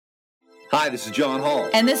Hi, this is John Hall.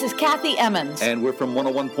 And this is Kathy Emmons. And we're from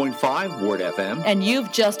 101.5 Ward FM. And you've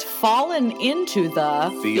just fallen into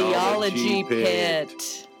the Theology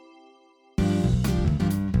Pit.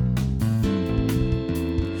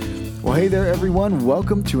 Well, hey there, everyone.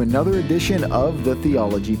 Welcome to another edition of the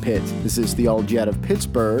Theology Pit. This is theology out of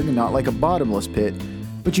Pittsburgh, not like a bottomless pit.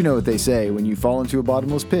 But you know what they say, when you fall into a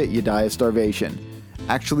bottomless pit, you die of starvation.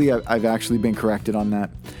 Actually, I've actually been corrected on that.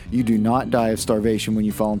 You do not die of starvation when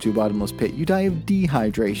you fall into a bottomless pit. You die of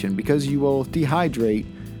dehydration because you will dehydrate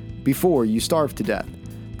before you starve to death.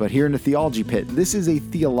 But here in the Theology Pit, this is a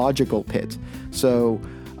theological pit. So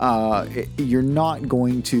you're not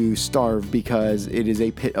going to starve because it is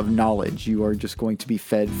a pit of knowledge. You are just going to be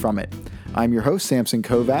fed from it. I'm your host, Samson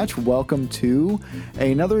Kovach. Welcome to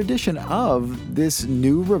another edition of this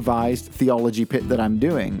new revised Theology Pit that I'm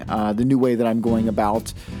doing. The new way that I'm going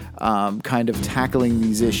about kind of tackling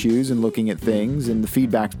these issues and looking at things, and the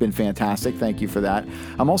feedback's been fantastic. Thank you for that.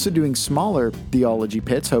 I'm also doing smaller Theology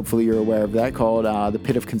Pits, hopefully you're aware of that, called the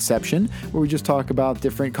Pit of Conception, where we just talk about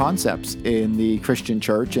different concepts in the Christian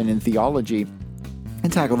church and in theology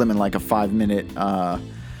and tackle them in like a 5-minute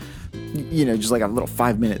just like a little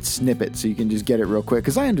 5-minute snippet so you can just get it real quick.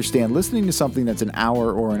 Because I understand listening to something that's an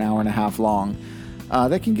hour or an hour and a half long,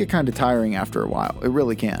 that can get kind of tiring after a while. It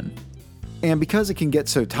really can. And because it can get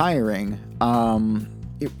so tiring,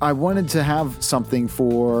 I wanted to have something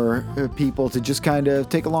for people to just kind of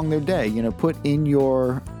take along their day, put in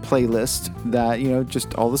your playlist that,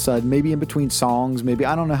 just all of a sudden, maybe in between songs, maybe,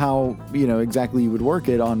 I don't know how, exactly you would work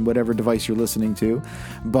it on whatever device you're listening to,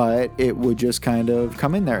 but it would just kind of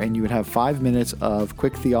come in there and you would have 5 minutes of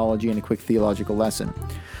quick theology and a quick theological lesson.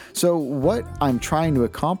 So what I'm trying to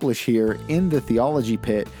accomplish here in the Theology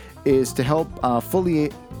Pit is to help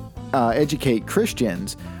fully educate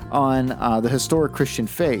Christians on the historic Christian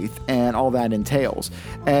faith and all that entails.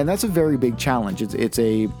 And that's a very big challenge. It's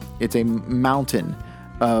a mountain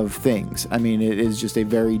of things. I mean, it is just a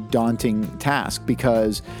very daunting task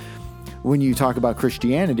because when you talk about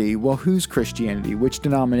Christianity, well, who's Christianity? Which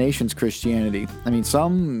denomination's Christianity? I mean,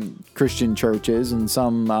 some Christian churches and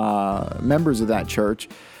some members of that church,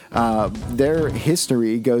 their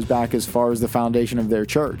history goes back as far as the foundation of their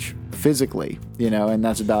church, physically, and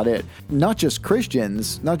that's about it. Not just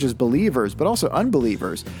Christians, not just believers, but also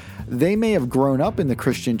unbelievers. They may have grown up in the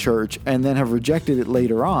Christian church and then have rejected it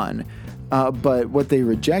later on. But what they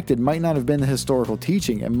rejected might not have been the historical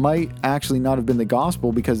teaching. It might actually not have been the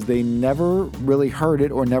gospel because they never really heard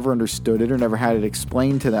it or never understood it or never had it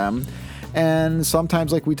explained to them. And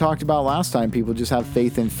sometimes, like we talked about last time, people just have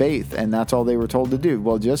faith in faith, and that's all they were told to do.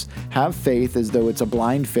 Well, just have faith as though it's a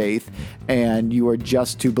blind faith, and you are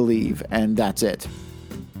just to believe, and that's it.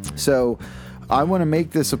 So I want to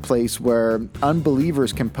make this a place where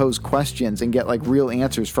unbelievers can pose questions and get like real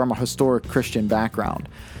answers from a historic Christian background.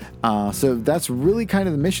 So that's really kind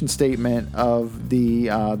of the mission statement of the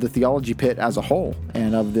Theology Pit as a whole,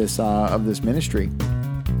 and of this ministry.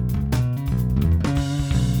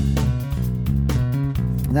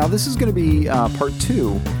 Now, this is going to be part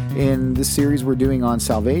 2 in this series we're doing on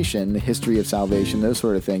salvation, the history of salvation, those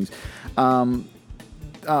sort of things.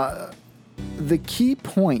 The key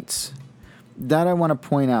points that I want to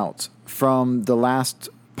point out from the last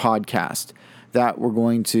podcast that we're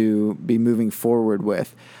going to be moving forward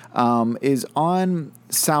with is on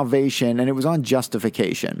salvation, and it was on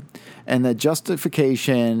justification. And that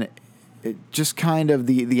justification, just kind of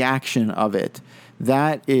the action of it,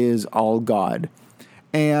 that is all God.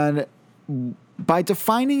 And by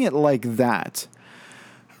defining it like that,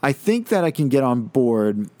 I think that I can get on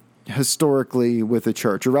board historically with the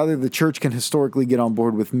church, or rather the church can historically get on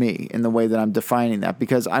board with me in the way that I'm defining that,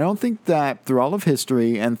 because I don't think that through all of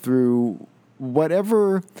history and through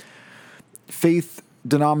whatever faith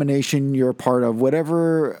denomination you're a part of,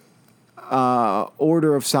 whatever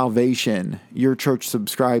order of salvation your church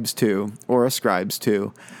subscribes to or ascribes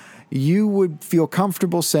to, you would feel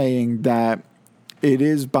comfortable saying that it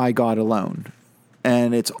is by God alone,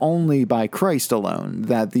 and it's only by Christ alone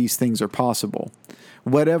that these things are possible,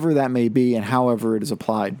 whatever that may be and however it is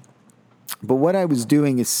applied. But what I was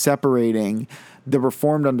doing is separating the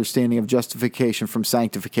Reformed understanding of justification from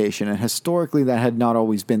sanctification, and historically that had not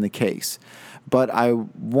always been the case. But I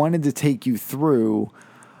wanted to take you through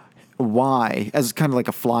why, as kind of like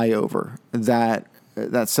a flyover, that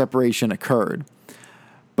separation occurred.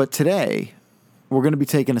 But today, we're going to be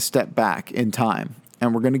taking a step back in time,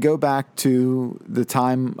 and we're going to go back to the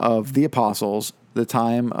time of the apostles, the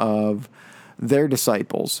time of their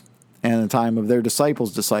disciples, and the time of their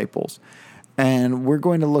disciples' disciples. And we're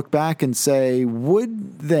going to look back and say,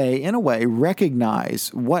 would they, in a way,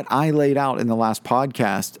 recognize what I laid out in the last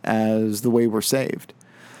podcast as the way we're saved?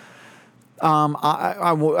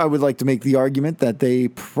 I would like to make the argument that they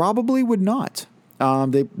probably would not.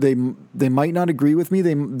 They might not agree with me.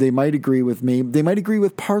 They might agree with me. They might agree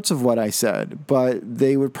with parts of what I said, but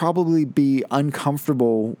they would probably be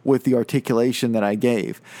uncomfortable with the articulation that I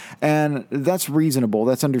gave. And that's reasonable.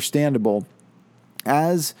 That's understandable.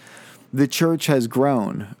 As the church has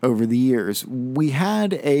grown over the years, we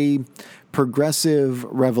had a progressive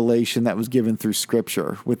revelation that was given through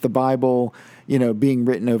Scripture, with the Bible, being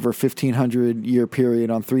written over a 1,500-year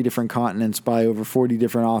period on 3 different continents by over 40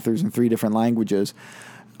 different authors in 3 different languages.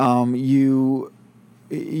 You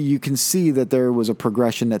can see that there was a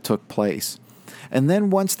progression that took place. And then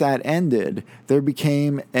once that ended, there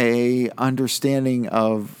became a understanding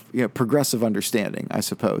of, progressive understanding, I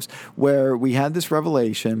suppose, where we had this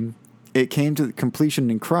revelation. It came to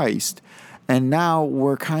completion in Christ, and now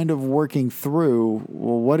we're kind of working through,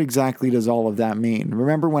 well, what exactly does all of that mean?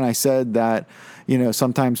 Remember when I said that,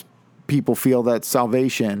 sometimes people feel that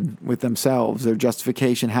salvation with themselves, their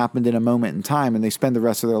justification happened in a moment in time, and they spend the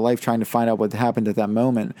rest of their life trying to find out what happened at that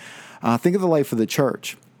moment. Think of the life of the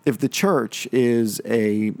church. If the church is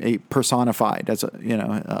a personified as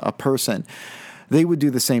a person, they would do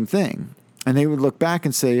the same thing, and they would look back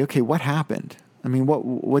and say, okay, what happened? I mean,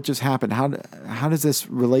 what just happened? How does this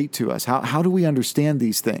relate to us? How do we understand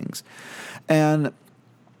these things? And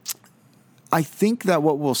I think that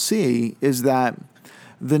what we'll see is that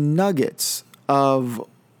the nuggets of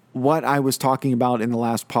what I was talking about in the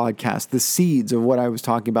last podcast, the seeds of what I was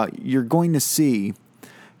talking about, you're going to see,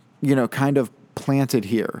 kind of planted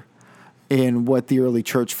here in what the early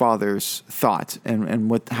church fathers thought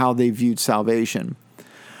and how they viewed salvation.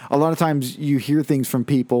 A lot of times you hear things from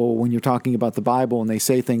people when you're talking about the Bible, and they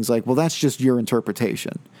say things like, well, that's just your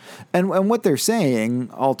interpretation. And what they're saying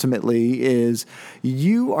ultimately is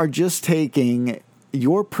you are just taking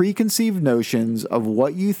your preconceived notions of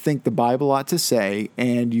what you think the Bible ought to say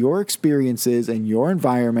and your experiences and your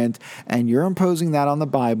environment, and you're imposing that on the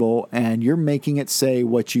Bible, and you're making it say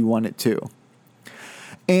what you want it to.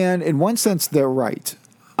 And in one sense, they're right.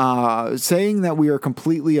 Saying that we are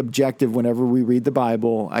completely objective whenever we read the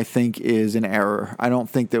Bible, I think, is an error. I don't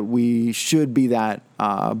think that we should be that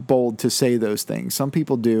bold to say those things. Some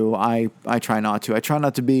people do. I try not to. I try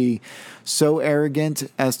not to be so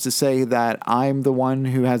arrogant as to say that I'm the one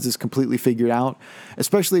who has this completely figured out,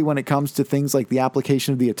 especially when it comes to things like the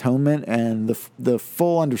application of the atonement and the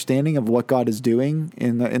full understanding of what God is doing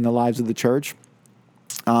in the lives of the church.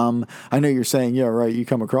 I know you're saying, yeah, right, you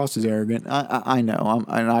come across as arrogant. I know,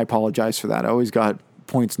 and I apologize for that. I always got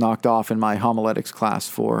points knocked off in my homiletics class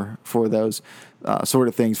for those sort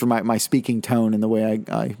of things, for my speaking tone and the way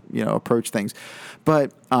I approach things.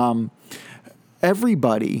 But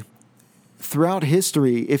everybody throughout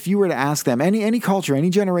history, if you were to ask them, any culture,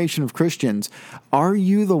 any generation of Christians, are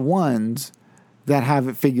you the ones that have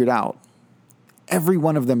it figured out? Every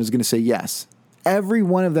one of them is going to say yes. Every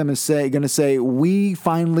one of them is going to say, we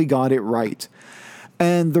finally got it right.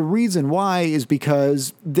 And the reason why is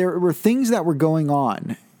because there were things that were going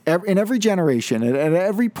on in every generation, at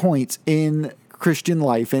every point in Christian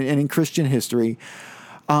life and in Christian history,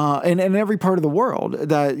 and in every part of the world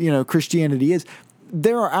that, Christianity is.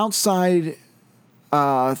 There are outside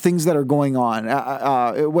things that are going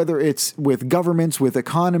on, whether it's with governments, with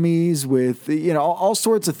economies, with, all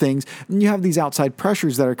sorts of things. And you have these outside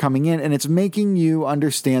pressures that are coming in, and it's making you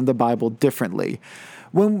understand the Bible differently.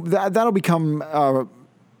 When that'll become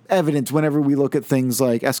evident whenever we look at things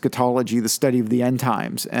like eschatology, the study of the end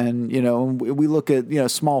times. And, we look at,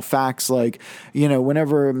 small facts like,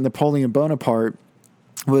 whenever Napoleon Bonaparte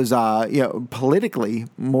was, politically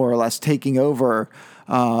more or less taking over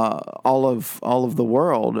all of the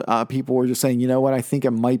world, people were just saying, you know what, I think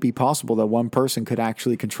it might be possible that one person could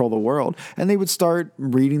actually control the world. And they would start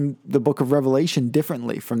reading the book of Revelation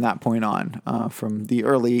differently from that point on, from the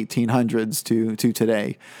early 1800s to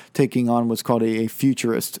today, taking on what's called a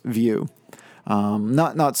futurist view.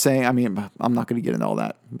 Not saying, I'm not going to get into all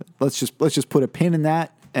that. But let's just put a pin in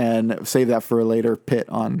that and save that for a later pit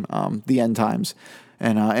on the end times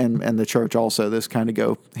and the church also. This kind of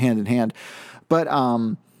go hand in hand. But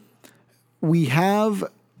we have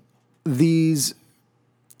these,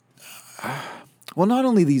 not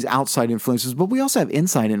only these outside influences, but we also have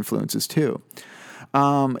inside influences too.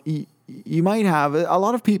 You might have, a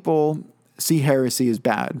lot of people see heresy as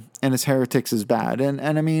bad and as heretics as bad. And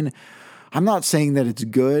I'm not saying that it's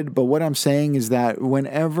good, but what I'm saying is that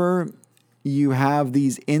whenever you have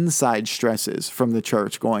these inside stresses from the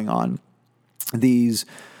church going on, these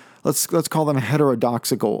let's call them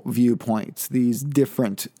heterodoxical viewpoints, these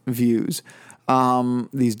different views,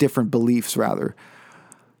 these different beliefs rather.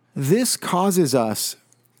 This causes us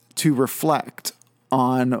to reflect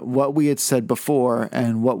on what we had said before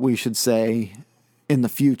and what we should say in the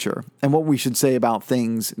future and what we should say about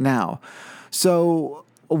things now. So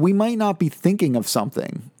we might not be thinking of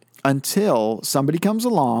something until somebody comes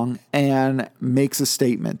along and makes a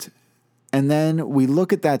statement. And then we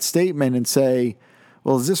look at that statement and say,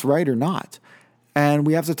 well, is this right or not? And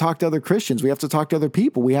we have to talk to other Christians. We have to talk to other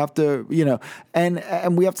people. We have to,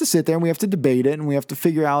 and we have to sit there and we have to debate it and we have to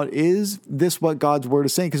figure out, is this what God's word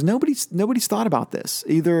is saying? Because nobody's thought about this.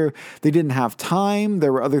 Either they didn't have time,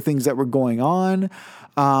 there were other things that were going on.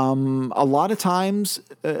 A lot of times,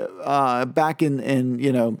 back in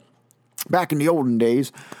the olden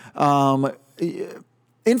days,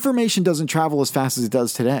 information doesn't travel as fast as it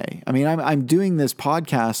does today. I mean, I'm doing this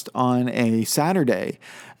podcast on a Saturday,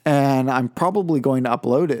 and I'm probably going to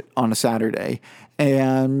upload it on a Saturday.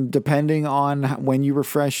 And depending on when you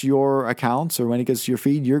refresh your accounts or when it gets to your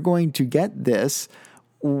feed, you're going to get this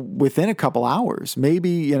within a couple hours.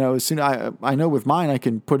 Maybe, as soon I know with mine, I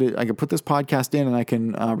can put this podcast in and I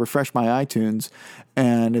can refresh my iTunes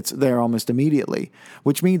and it's there almost immediately,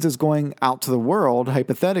 which means it's going out to the world,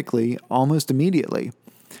 hypothetically, almost immediately.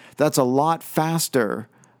 That's a lot faster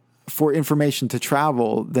for information to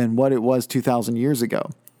travel than what it was 2,000 years ago.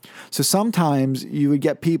 So sometimes you would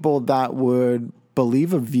get people that would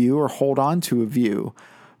believe a view or hold on to a view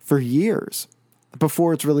for years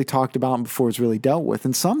before it's really talked about and before it's really dealt with.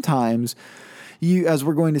 And sometimes as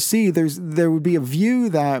we're going to see, there would be a view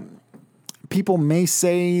that people may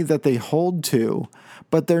say that they hold to,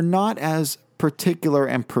 but they're not as particular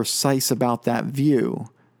and precise about that view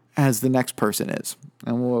as the next person is.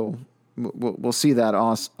 And we'll see that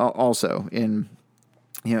also in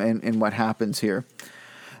what happens here.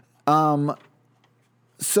 So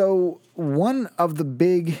one of the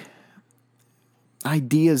big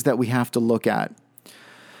ideas that we have to look at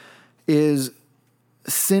is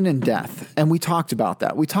sin and death. And we talked about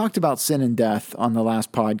that. We talked about sin and death on the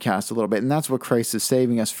last podcast a little bit, and that's what Christ is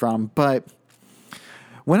saving us from. But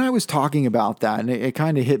when I was talking about that, and it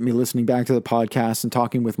kind of hit me listening back to the podcast and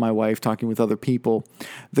talking with my wife, talking with other people,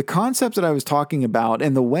 the concepts that I was talking about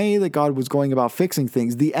and the way that God was going about fixing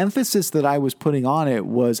things, the emphasis that I was putting on it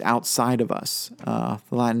was outside of us, the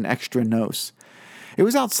Latin extra nos. It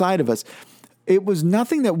was outside of us. It was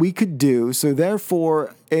nothing that we could do, so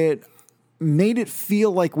therefore it made it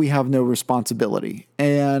feel like we have no responsibility.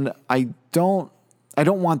 And I don't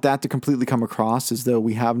want that to completely come across as though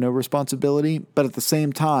we have no responsibility, but at the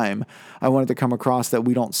same time, I want it to come across that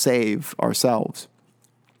we don't save ourselves.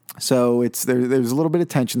 So there's a little bit of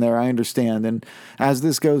tension there, I understand. And as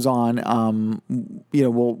this goes on,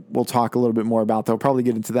 we'll talk a little bit more about that. We'll probably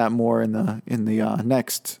get into that more in the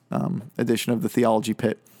next edition of the Theology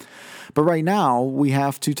Pit. But right now, we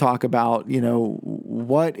have to talk about,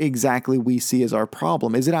 what exactly we see as our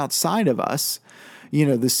problem. Is it outside of us?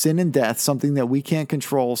 The sin and death, something that we can't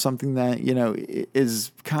control, something that,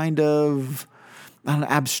 is kind of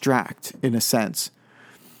abstract in a sense.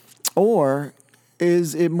 Or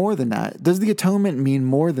is it more than that? Does the atonement mean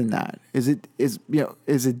more than that? Is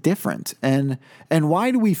it different? And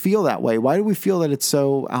why do we feel that way? Why do we feel that it's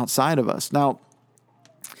so outside of us? Now,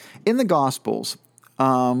 in the Gospels,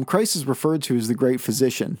 Christ is referred to as the great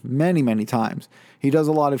physician many, many times. He does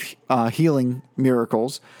a lot of healing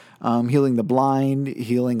miracles, healing the blind,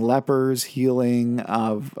 healing lepers, healing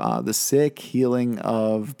of the sick, healing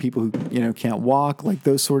of people who can't walk, like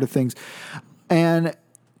those sort of things. And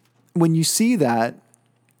when you see that,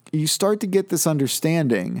 you start to get this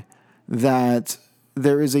understanding that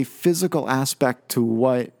there is a physical aspect to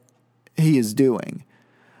what he is doing,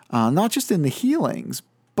 not just in the healings,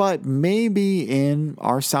 but maybe in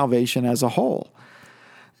our salvation as a whole.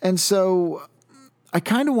 And so I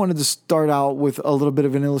kind of wanted to start out with a little bit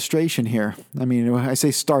of an illustration here. I mean, when I say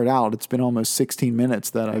start out, it's been almost 16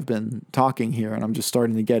 minutes that I've been talking here, and I'm just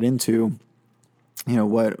starting to get into,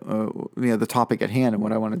 what the topic at hand and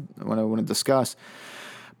what I want to discuss.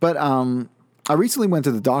 But I recently went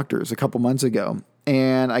to the doctor's a couple months ago,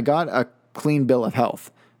 and I got a clean bill of health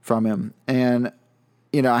from him, and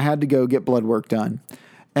I had to go get blood work done.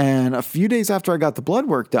 And a few days after I got the blood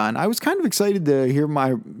work done, I was kind of excited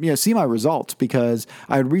to see my results because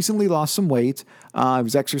I had recently lost some weight. I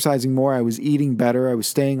was exercising more. I was eating better. I was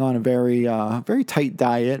staying on a very, very tight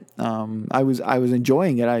diet. I was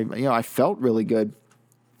enjoying it. I felt really good.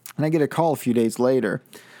 And I get a call a few days later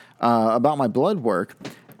about my blood work,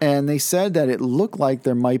 and they said that it looked like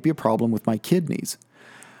there might be a problem with my kidneys.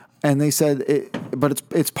 And they said, but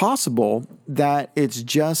it's possible that it's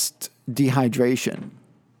just dehydration,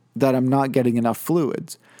 that I'm not getting enough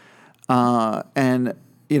fluids. And,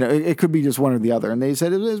 it could be just one or the other. And they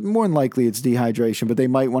said it is more than likely it's dehydration, but they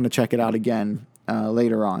might want to check it out again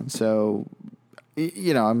later on. So,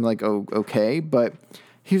 I'm like, oh, okay. But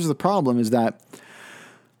here's the problem is that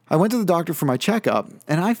I went to the doctor for my checkup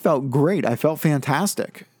and I felt great. I felt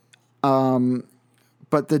fantastic.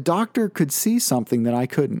 But the doctor could see something that I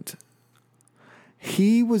couldn't.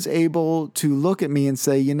 He was able to look at me and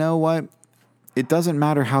say, you know what? It doesn't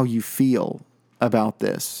matter how you feel about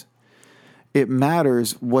this. It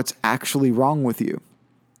matters what's actually wrong with you.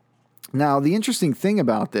 Now, the interesting thing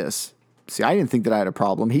about this, see, I didn't think that I had a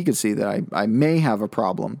problem. He could see that I may have a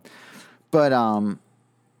problem. But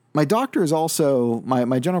my doctor is also,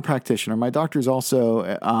 my general practitioner, my doctor is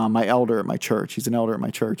also my elder at my church. He's an elder at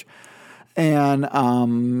my church. And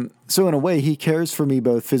so in a way, he cares for me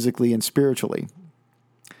both physically and spiritually.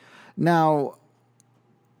 Now,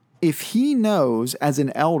 if he knows as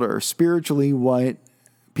an elder spiritually what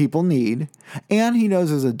people need, and he knows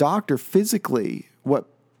as a doctor physically what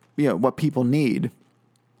people need,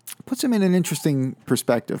 puts him in an interesting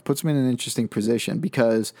perspective, puts him in an interesting position,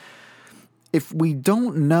 because if we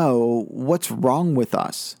don't know what's wrong with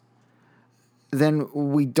us, then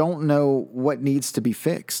we don't know what needs to be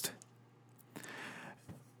fixed.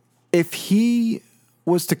 If he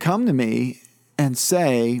was to come to me and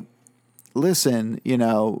say, listen,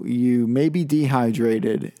 you may be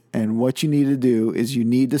dehydrated, and what you need to do is you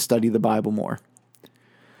need to study the Bible more.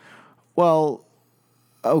 Well,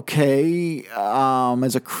 okay,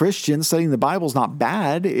 as a Christian, studying the Bible is not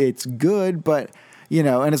bad. It's good, but,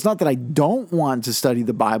 and it's not that I don't want to study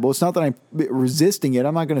the Bible. It's not that I'm resisting it.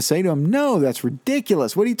 I'm not going to say to him, no, that's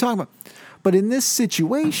ridiculous. What are you talking about? But in this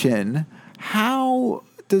situation, how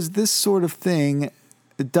does this sort of thing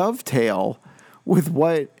dovetail with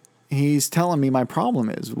what he's telling me my problem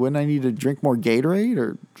is? Wouldn't I need to drink more Gatorade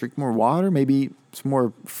or drink more water? Maybe eat some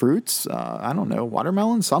more fruits? I don't know,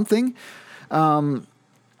 watermelon, something. Well,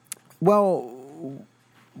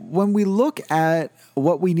 when we look at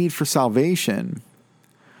what we need for salvation,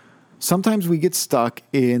 sometimes we get stuck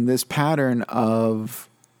in this pattern of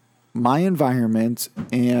my environment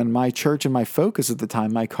and my church and my focus at the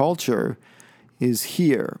time, my culture, is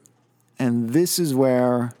here. And this is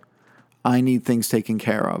where I need things taken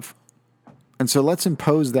care of. And so let's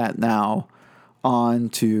impose that now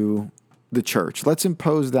onto the church. Let's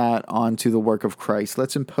impose that onto the work of Christ.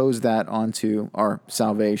 Let's impose that onto our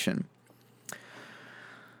salvation.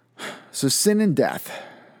 So sin and death.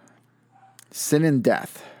 Sin and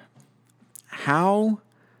death. How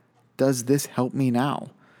does this help me now?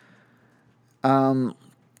 We're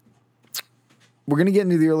going to get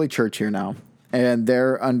into the early church here now and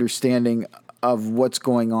their understanding of what's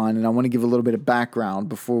going on. And I want to give a little bit of background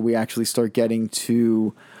before we actually start getting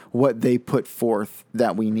to what they put forth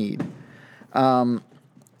that we need. When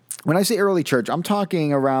I say early church, I'm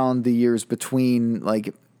talking around the years between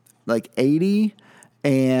like 80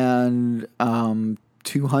 and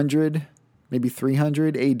 200, maybe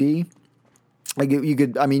 300 AD.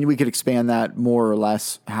 We could expand that more or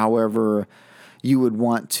less however you would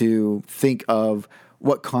want to think of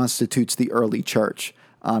what constitutes the early church.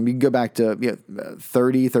 You can go back to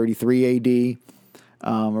 30, 33 AD,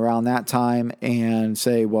 around that time, and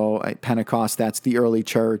say, well, at Pentecost, that's the early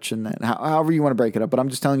church, and then however you want to break it up. But I'm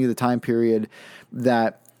just telling you the time period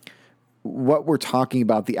that what we're talking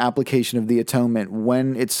about, the application of the atonement,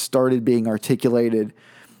 when it started being articulated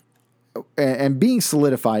and being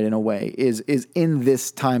solidified in a way, is in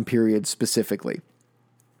this time period specifically.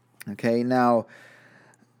 Okay, now,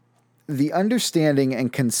 the understanding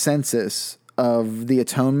and consensus of the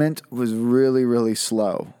atonement was really, really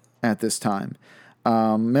slow at this time.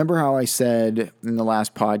 Remember how I said in the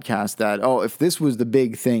last podcast that, if this was the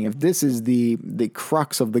big thing, if this is the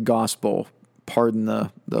crux of the gospel, pardon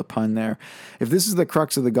the pun there, if this is the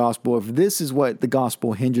crux of the gospel, if this is what the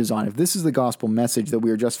gospel hinges on, if this is the gospel message that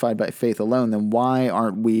we are justified by faith alone, then why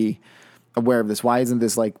aren't we aware of this? Why isn't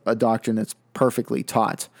this like a doctrine that's perfectly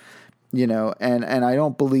taught? And I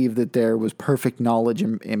don't believe that there was perfect knowledge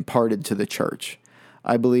imparted to the church.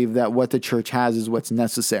 I believe that what the church has is what's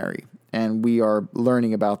necessary, and we are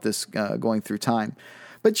learning about this going through time.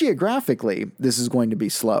 But geographically, this is going to be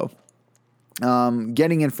slow.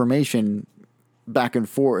 Getting information back and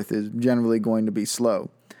forth is generally going to be slow.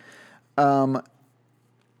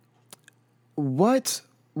 What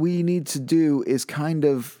we need to do is kind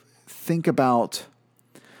of think about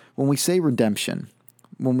when we say redemption,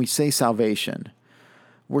 when we say salvation,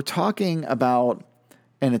 we're talking about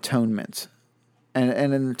an atonement. and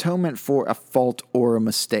an atonement for a fault or a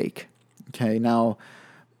mistake. Okay, now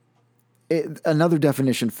another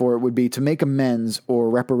definition for it would be to make amends or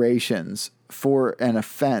reparations for an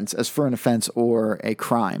offense, as for an offense or a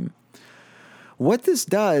crime. What this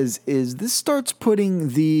does is this starts putting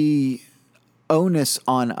the onus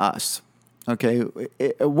on us. Okay,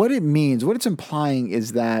 what it means, what it's implying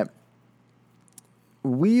is that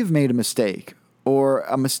we've made a mistake, or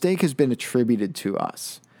a mistake has been attributed to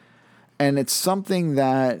us, and it's something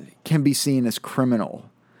that can be seen as criminal,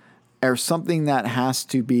 or something that has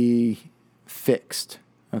to be fixed,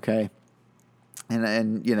 okay,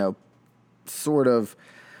 and sort of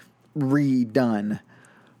redone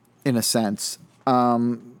in a sense.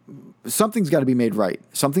 Something's got to be made right.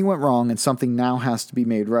 Something went wrong, and something now has to be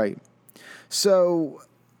made right. So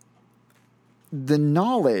the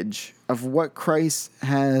knowledge of what Christ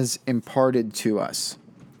has imparted to us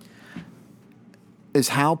is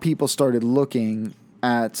how people started looking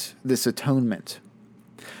at this atonement.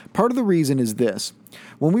 Part of the reason is this.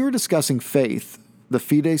 When we were discussing faith, the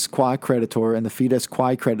fides qua creditor and the fides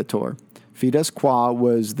quae creditor, fides qua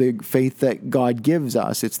was the faith that God gives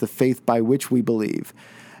us. It's the faith by which we believe.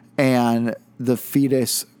 And the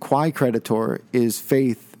fides quae creditor is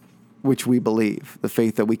faith which we believe, the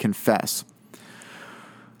faith that we confess.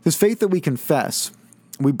 This faith that we confess,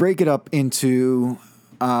 we break it up into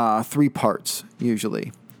 3 parts,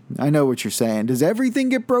 usually. I know what you're saying. Does everything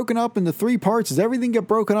get broken up into 3 parts? Does everything get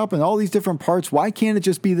broken up in all these different parts? Why can't it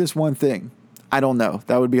just be this one thing? I don't know.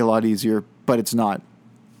 That would be a lot easier, but it's not.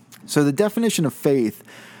 So the definition of faith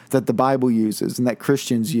that the Bible uses and that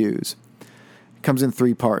Christians use comes in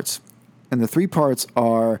 3 parts. And the 3 parts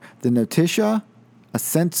are the notitia,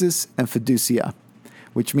 assensus, and fiducia,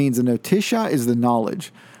 which means the notitia is the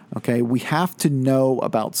knowledge. Okay, we have to know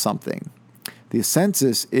about something. The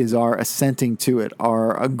assensus is our assenting to it,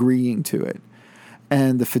 our agreeing to it.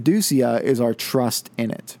 And the fiducia is our trust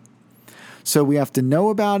in it. So we have to know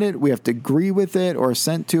about it, we have to agree with it or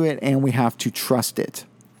assent to it, and we have to trust it.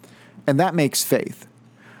 And that makes faith.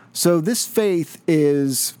 So this faith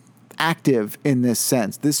is active in this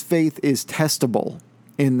sense. This faith is testable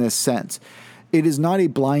in this sense. It is not a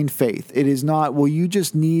blind faith. It is not, well, you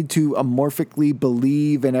just need to amorphically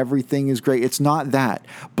believe and everything is great. It's not that.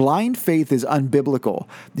 Blind faith is unbiblical.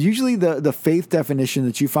 Usually the faith definition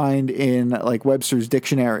that you find in like Webster's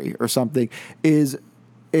dictionary or something is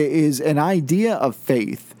an idea of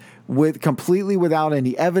faith completely without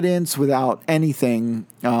any evidence, without anything.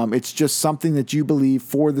 It's just something that you believe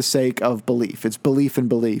for the sake of belief. It's belief in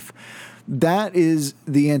belief. That is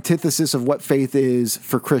the antithesis of what faith is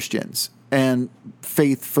for Christians and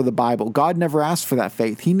faith for the Bible. God never asked for that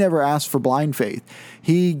faith. He never asked for blind faith.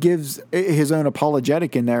 He gives his own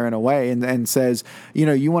apologetic in there in a way and says,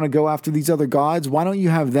 you want to go after these other gods? Why don't you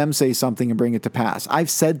have them say something and bring it to pass? I've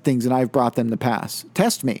said things and I've brought them to pass.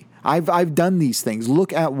 Test me. I've done these things.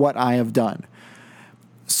 Look at what I have done.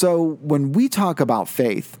 So when we talk about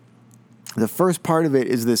faith, the first part of it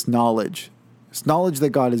is this knowledge. It's knowledge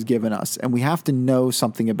that God has given us, and we have to know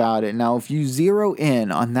something about it. Now, if you zero in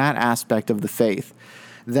on that aspect of the faith,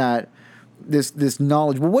 that this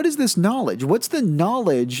knowledge, well, what is this knowledge? What's the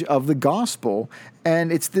knowledge of the gospel?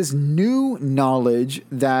 And it's this new knowledge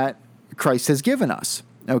that Christ has given us,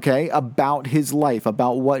 okay, about his life,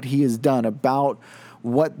 about what he has done, about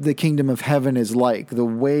what the kingdom of heaven is like, the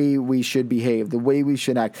way we should behave, the way we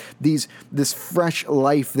should act, this fresh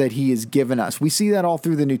life that he has given us. We see that all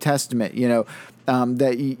through the New Testament,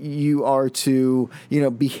 that you are to,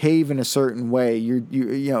 behave in a certain way.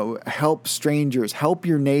 You help strangers, help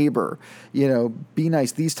your neighbor, be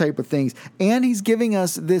nice, these type of things. And he's giving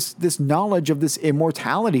us this knowledge of this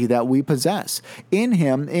immortality that we possess. In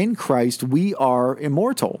him, in Christ, we are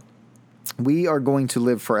immortal. We are going to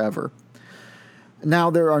live forever.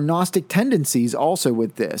 Now, there are Gnostic tendencies also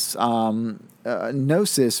with this.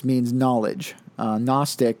 Gnosis means knowledge.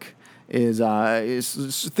 Gnostic is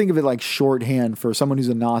think of it like shorthand for someone who's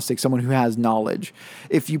a Gnostic, someone who has knowledge.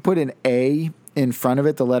 If you put an A in front of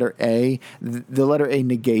it, the letter A, the letter A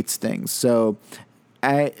negates things. So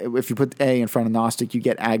if you put A in front of Gnostic, you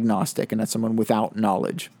get agnostic, and that's someone without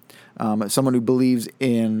knowledge. Someone who believes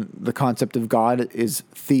in the concept of God is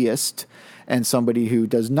theist, and somebody who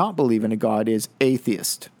does not believe in a God is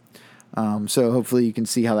atheist. So hopefully you can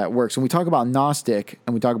see how that works. When we talk about Gnostic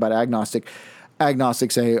and we talk about agnostic,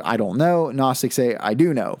 agnostics say, I don't know. Gnostics say, I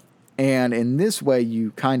do know. And in this way,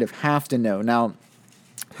 you kind of have to know. Now,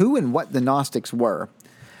 who and what the Gnostics were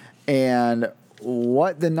and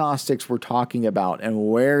what the Gnostics were talking about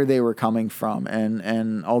and where they were coming from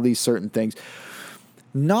and all these certain things.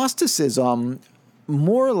 Gnosticism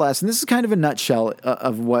more or less, and this is kind of a nutshell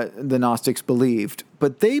of what the Gnostics believed,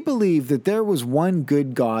 but they believed that there was one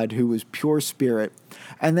good God who was pure spirit,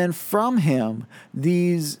 and then from him,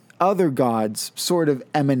 these other gods sort of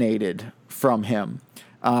emanated from him.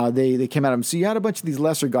 They came out of him. So you had a bunch of these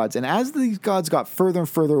lesser gods, and as these gods got further and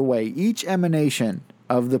further away, each emanation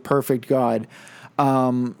of the perfect God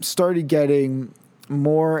started getting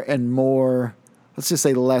more and more, let's just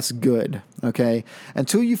say, less good, okay?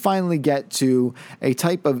 Until you finally get to a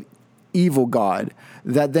type of evil God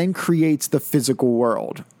that then creates the physical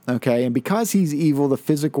world, okay? And because he's evil, the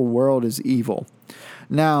physical world is evil.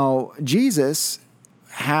 Now, Jesus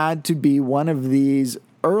had to be one of these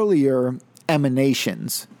earlier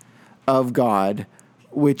emanations of God,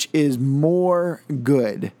 which is more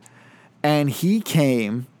good. And he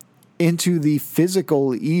came into the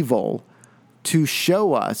physical evil to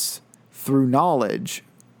show us through knowledge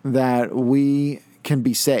that we can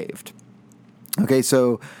be saved. Okay,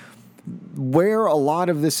 so where a lot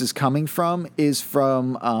of this is coming from is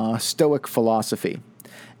from Stoic philosophy.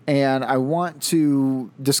 And I want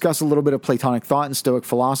to discuss a little bit of Platonic thought and Stoic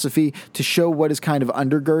philosophy to show what is kind of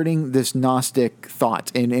undergirding this Gnostic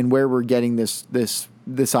thought and where we're getting this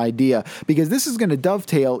idea. Because this is going to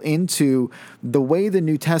dovetail into the way the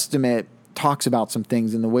New Testament talks about some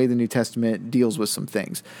things and the way the New Testament deals with some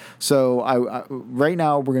things. So right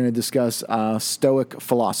now we're going to discuss Stoic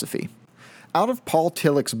philosophy. Out of Paul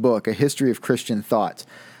Tillich's book, A History of Christian Thought,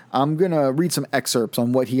 I'm going to read some excerpts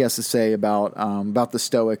on what he has to say about the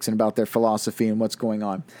Stoics and about their philosophy and what's going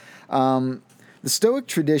on. The Stoic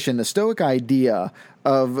tradition, the Stoic idea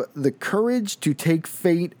of the courage to take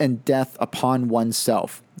fate and death upon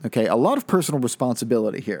oneself. Okay, a lot of personal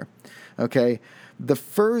responsibility here. Okay,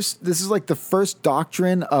 this is like the first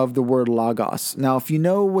doctrine of the word logos. Now, if you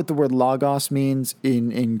know what the word logos means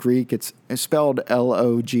in Greek, it's spelled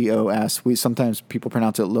Logos. Sometimes people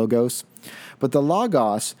pronounce it logos. But the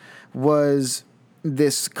logos was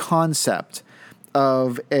this concept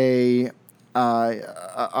of a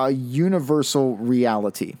universal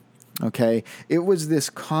reality. Okay, it was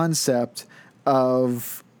this concept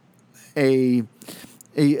of a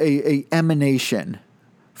emanation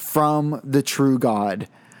from the true God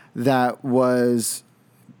that was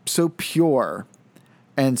so pure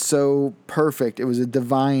and so perfect. It was a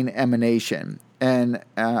divine emanation, and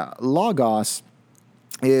logos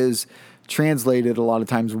is translated a lot of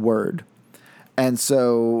times word. And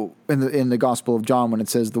so in the Gospel of John, when it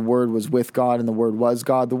says the Word was with God and the Word was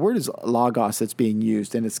God, the word is logos that's being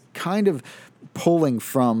used, and it's kind of pulling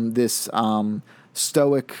from this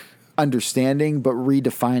Stoic understanding, but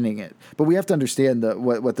redefining it. But we have to understand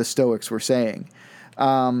what the Stoics were saying.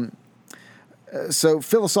 So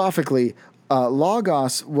philosophically,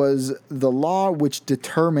 logos was the law which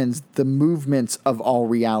determines the movements of all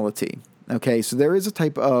reality. Okay, so there is a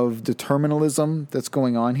type of determinalism that's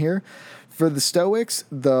going on here. For the Stoics,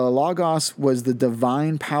 the logos was the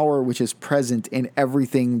divine power which is present in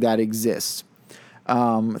everything that exists.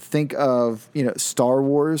 Think of Star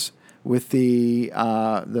Wars with the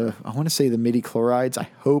I want to say the midi-chlorides. I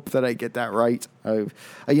hope that I get that right. You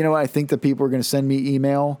know what? I think that people are going to send me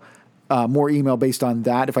more email based on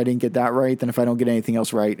that if I didn't get that right than if I don't get anything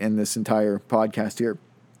else right in this entire podcast here.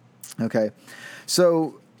 Okay,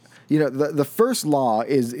 so the first law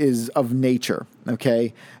is of nature,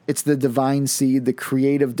 okay? It's the divine seed, the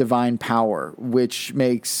creative divine power, which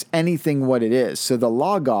makes anything what it is. So the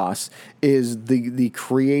logos is the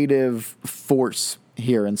creative force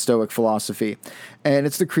here in Stoic philosophy. And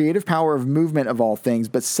it's the creative power of movement of all things.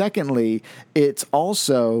 But secondly, it's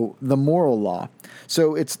also the moral law.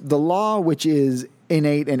 So it's the law which is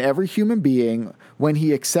innate in every human being when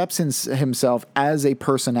he accepts himself as a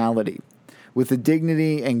personality, with the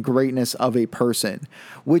dignity and greatness of a person,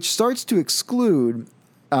 which starts to exclude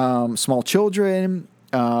small children,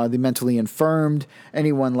 the mentally infirmed,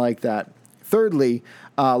 anyone like that. Thirdly,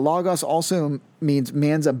 logos also means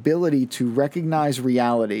man's ability to recognize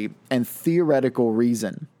reality and theoretical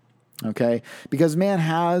reason. Okay? Because man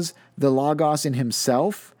has the logos in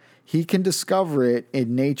himself, he can discover it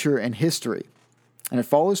in nature and history. And it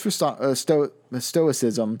follows for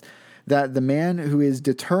Stoicism that the man who is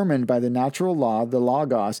determined by the natural law, the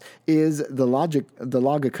logos, is the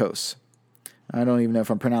logikos. I don't even know if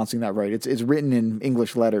I'm pronouncing that right. It's written in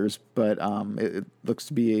English letters, but it looks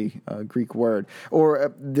to be a Greek word.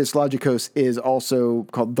 Or this logikos is also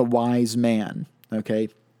called the wise man. Okay,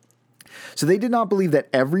 so they did not believe that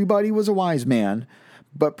everybody was a wise man,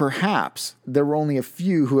 but perhaps there were only a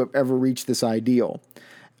few who have ever reached this ideal.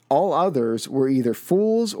 All others were either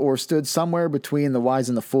fools or stood somewhere between the wise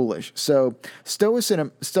and the foolish. So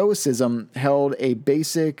Stoicism held a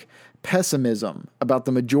basic pessimism about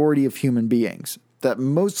the majority of human beings, that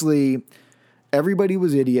mostly everybody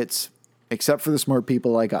was idiots except for the smart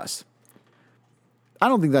people like us. I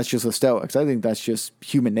don't think that's just the Stoics. I think that's just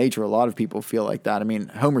human nature. A lot of people feel like that. I mean,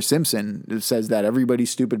 Homer Simpson says that everybody's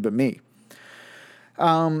stupid but me.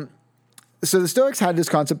 So the Stoics had this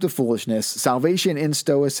concept of foolishness. Salvation in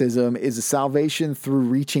Stoicism is a salvation through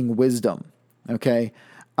reaching wisdom, okay?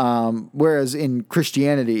 Whereas in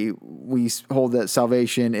Christianity, we hold that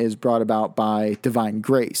salvation is brought about by divine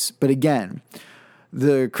grace. But again,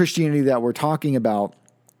 the Christianity that we're talking about,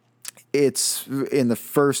 it's in the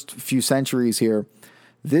first few centuries here.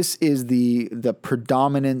 This is the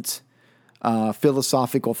predominant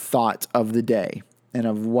philosophical thought of the day, and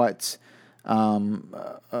of what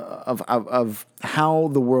of how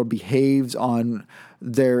the world behaves, on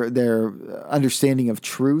their understanding of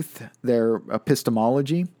truth, their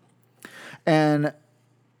epistemology. And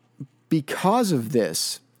because of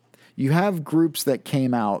this, you have groups that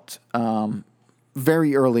came out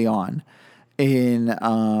very early on in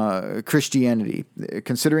Christianity,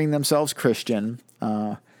 considering themselves Christian.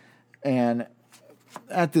 And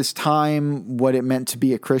at this time, what it meant to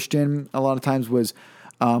be a Christian a lot of times was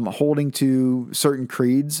holding to certain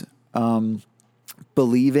creeds,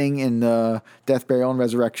 believing in the death, burial, and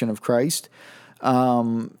resurrection of Christ.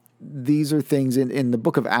 These are things in the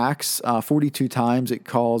book of Acts, 42 times it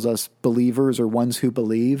calls us believers or ones who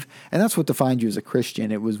believe. And that's what defined you as a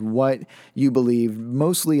Christian. It was what you believed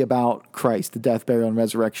mostly about Christ, the death, burial, and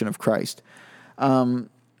resurrection of Christ.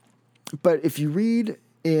 But if you read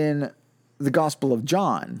in the Gospel of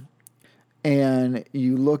John and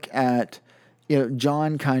you look at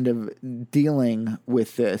John kind of dealing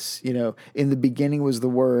with this, in the beginning was the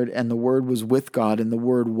Word, and the Word was with God, and the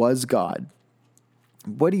Word was God.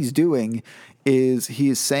 What he's doing is he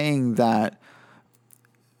is saying that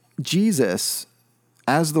Jesus,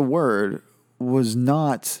 as the Word, was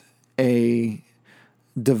not a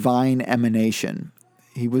divine emanation.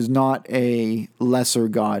 He was not a lesser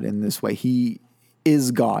God in this way. He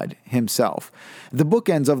is God himself. The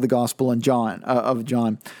bookends of the Gospel of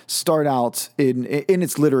John start out in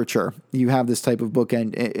its literature. You have this type of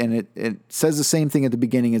bookend, and it says the same thing at the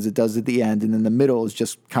beginning as it does at the end, and in the middle is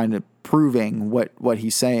just kind of proving what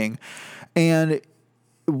he's saying. And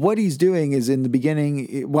what he's doing is, in the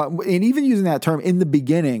beginning, and even using that term, in the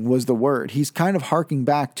beginning was the Word. He's kind of harking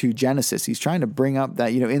back to Genesis. He's trying to bring up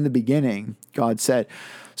that, in the beginning, God said.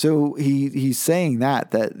 So he's saying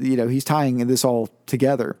that he's tying this all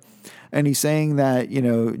together. And he's saying that,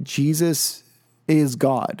 Jesus is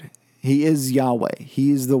God. He is Yahweh. He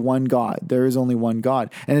is the one God. There is only one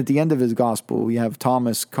God. And at the end of his gospel, we have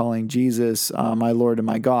Thomas calling Jesus my Lord and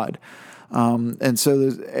my God. And so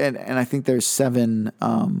and I think there's 7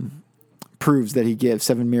 proofs that he gives,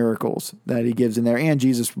 7 miracles that he gives in there, and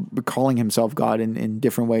Jesus calling himself God in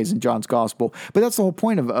different ways in John's gospel. But that's the whole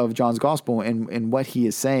point of John's gospel and what he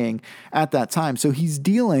is saying at that time. So he's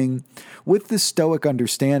dealing with the Stoic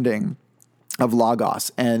understanding of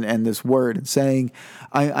logos and this word, and saying,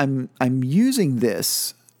 I'm using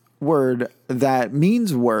this word that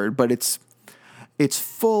means word, but it's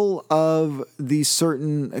full of these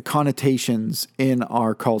certain connotations in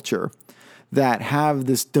our culture that have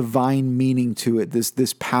this divine meaning to it,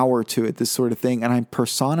 this power to it, this sort of thing. And I'm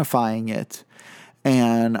personifying it.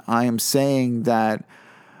 And I am saying that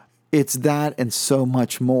it's that and so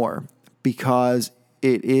much more, because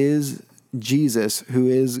it is Jesus who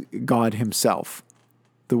is God himself.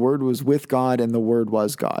 The Word was with God, and the Word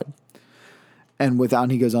was God. And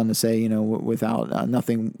he goes on to say, without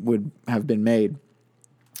nothing would have been made.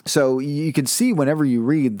 So you can see whenever you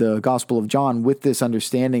read the Gospel of John with this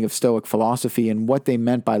understanding of Stoic philosophy and what they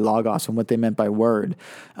meant by logos and what they meant by word,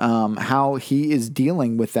 how he is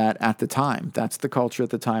dealing with that at the time. That's the culture at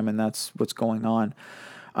the time, and that's what's going on.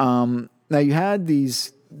 Now you had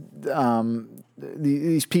these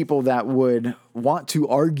people that would want to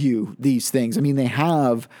argue these things. I mean, they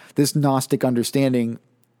have this Gnostic understanding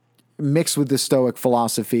mixed with the Stoic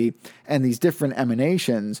philosophy and these different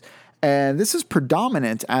emanations. And this is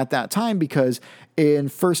predominant at that time, because in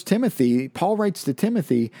 1 Timothy, Paul writes to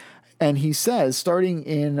Timothy, and he says, starting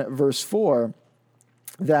in verse 4,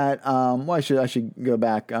 that, I should go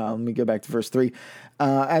back. Let me go back to verse 3.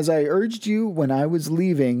 As I urged you when I was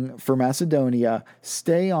leaving for Macedonia,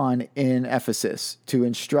 stay on in Ephesus to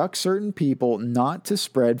instruct certain people not to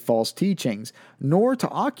spread false teachings, nor to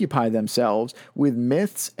occupy themselves with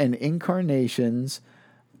myths and incarnations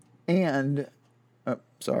and...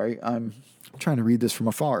 Sorry, I'm trying to read this from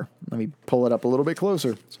afar. Let me pull it up a little bit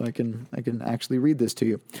closer so I can actually read this to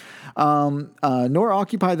you. Nor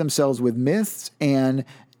occupy themselves with myths and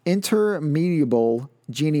intermediable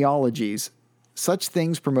genealogies. Such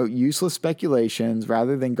things promote useless speculations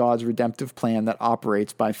rather than God's redemptive plan that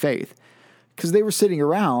operates by faith. Because they were sitting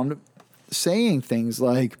around saying things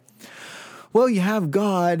like, well, you have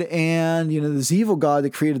God and, this evil God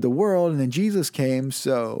that created the world, and then Jesus came,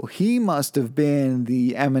 so he must have been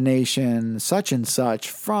the emanation such and such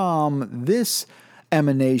from this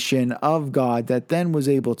emanation of God that then was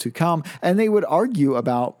able to come. And they would argue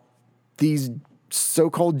about these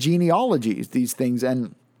so-called genealogies, these things.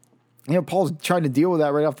 And, Paul's trying to deal with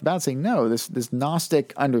that right off the bat, saying, no, this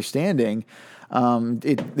Gnostic understanding,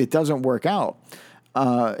 it doesn't work out.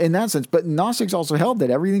 In that sense, but Gnostics also held that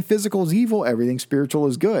everything physical is evil, everything spiritual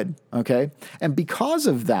is good, okay? And because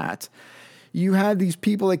of that, you had these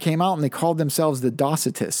people that came out and they called themselves the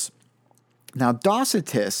Docetists. Now,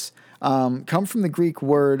 Docetists come from the Greek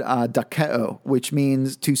word dokeo, which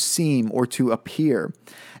means to seem or to appear.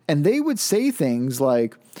 And they would say things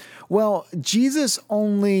like, well, Jesus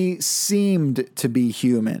only seemed to be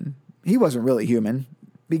human. He wasn't really human,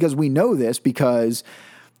 because we know this because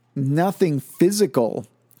nothing physical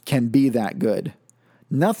can be that good.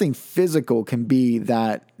 Nothing physical can be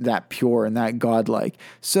that pure and that godlike.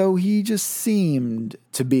 So he just seemed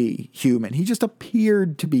to be human. He just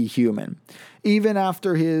appeared to be human. Even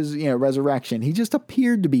after his, resurrection, he just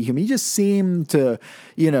appeared to be human. He just seemed to,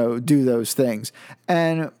 do those things.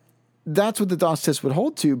 And that's what the Docetists would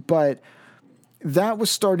hold to. But that was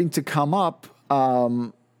starting to come up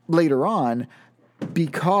later on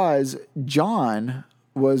because John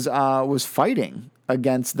was fighting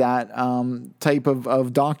against that type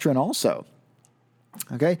of doctrine also.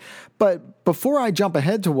 Okay? But before I jump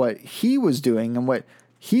ahead to what he was doing and what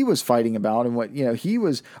he was fighting about and what he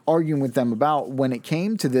was arguing with them about when it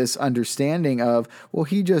came to this understanding of, well,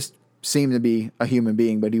 he just seemed to be a human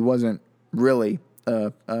being, but he wasn't really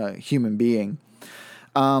a human being.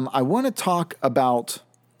 I want to talk about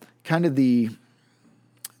kind of the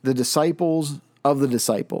disciples of the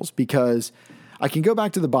disciples, because I can go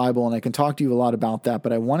back to the Bible and I can talk to you a lot about that,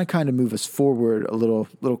 but I want to kind of move us forward a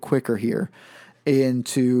little quicker here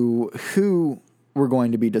into who we're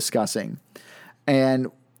going to be discussing. And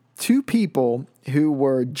two people who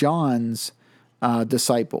were John's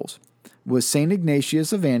disciples was St.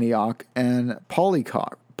 Ignatius of Antioch and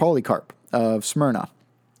Polycarp of Smyrna.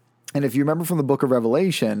 And if you remember from the book of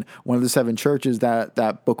Revelation, one of the seven churches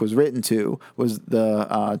that book was written to was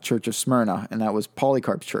the church of Smyrna, and that was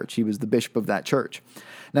Polycarp's church. He was the bishop of that church.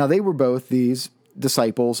 Now, they were both these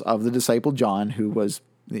disciples of the disciple John, who was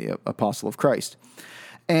the apostle of Christ.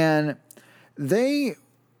 And they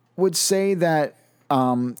would say that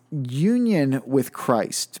union with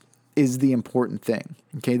Christ is the important thing,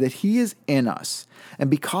 okay, that he is in us. And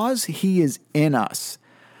because he is in us,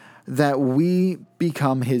 that we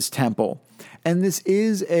become his temple. And this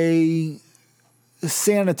is a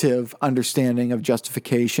sanative understanding of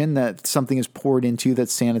justification, that something is poured into you that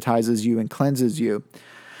sanitizes you and cleanses you.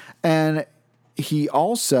 And they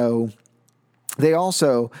also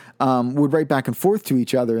would write back and forth to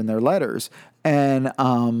each other in their letters. And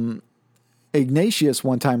Ignatius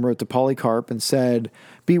one time wrote to Polycarp and said,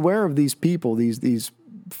 beware of these people, these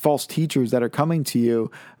false teachers that are coming to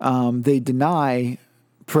you. They deny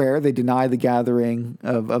prayer, they deny the gathering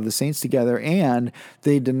of the saints together, and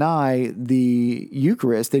they deny the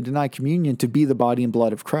Eucharist, they deny communion to be the body and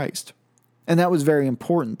blood of Christ. And that was very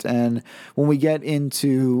important. And when we get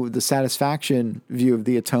into the satisfaction view of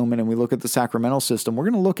the atonement and we look at the sacramental system, we're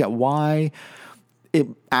going to look at why it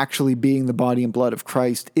actually being the body and blood of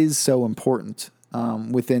Christ is so important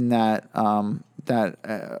within that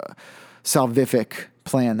salvific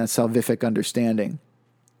plan, that salvific understanding.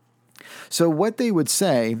 So what they would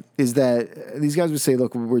say is that these guys would say,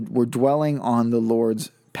 look, we're dwelling on the Lord's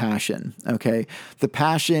passion, okay? The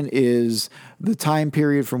passion is the time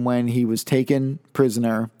period from when he was taken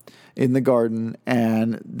prisoner in the garden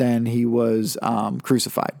and then he was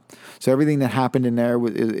crucified. So everything that happened in there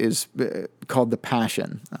is called the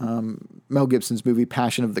Passion. Mel Gibson's movie,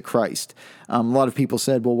 Passion of the Christ. A lot of people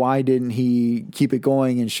said, well, why didn't he keep it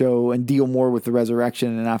going and show and deal more with the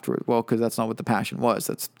resurrection and afterward? Well, because that's not what the Passion was.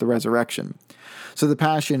 That's the resurrection. So the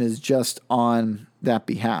Passion is just on that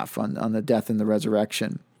behalf, on the death and the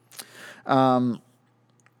resurrection.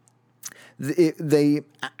 They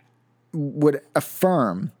would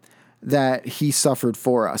affirm that he suffered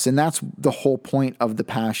for us. And that's the whole point of the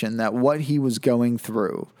Passion, that what he was going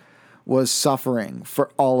through was suffering for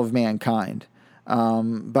all of mankind.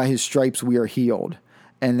 By his stripes we are healed,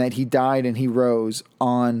 and that he died and he rose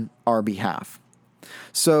on our behalf.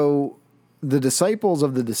 So the disciples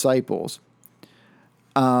of the disciples,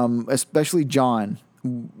 especially John,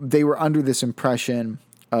 they were under this impression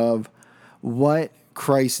of what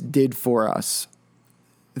Christ did for us,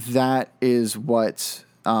 that is what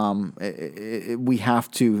we have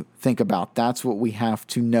to think about. That's what we have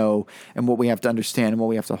to know and what we have to understand and what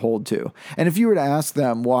we have to hold to. And if you were to ask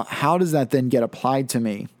them, well, how does that then get applied to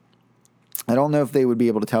me? I don't know if they would be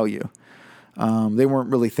able to tell you. They weren't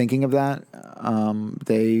really thinking of that.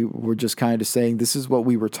 They were just kind of saying, this is what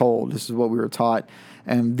we were told. This is what we were taught.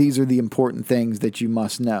 And these are the important things that you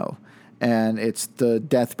must know. And it's the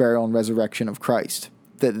death, burial, and resurrection of Christ.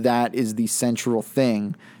 That is the central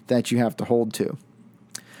thing that you have to hold to.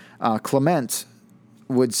 Clement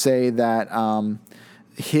would say that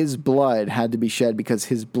his blood had to be shed because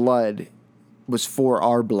his blood was for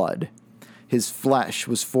our blood. His flesh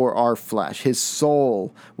was for our flesh. His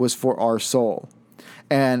soul was for our soul.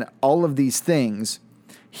 And all of these things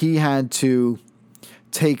he had to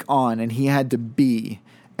take on, and he had to be,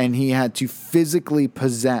 and he had to physically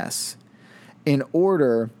possess in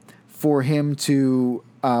order for him to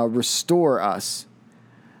restore us,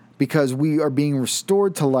 because we are being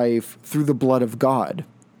restored to life through the blood of God,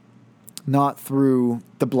 not through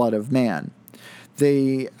the blood of man.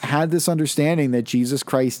 They had this understanding that Jesus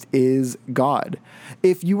Christ is God.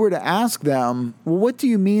 If you were to ask them, well, what do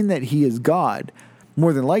you mean that he is God?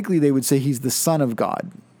 More than likely, they would say he's the Son of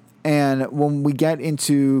God. And when we get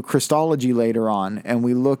into Christology later on, and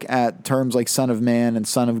we look at terms like Son of Man and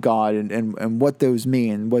Son of God, and what those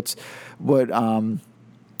mean, what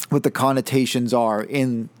the connotations are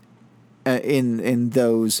in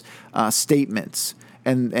those statements,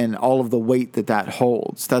 and all of the weight that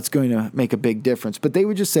holds, that's going to make a big difference. But they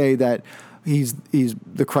would just say that he's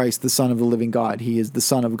the Christ, the Son of the living God. He is the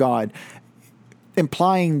Son of God,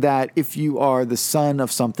 implying that if you are the son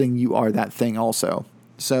of something, you are that thing also.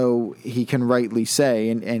 So he can rightly say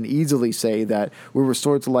and easily say that we're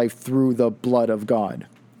restored to life through the blood of God.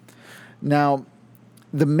 Now,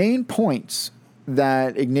 the main points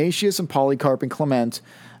that Ignatius and Polycarp and Clement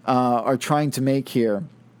are trying to make here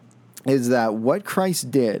is that what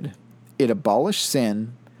Christ did, it abolished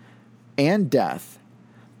sin and death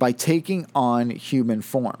by taking on human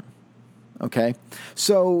form. Okay,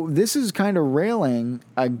 so this is kind of railing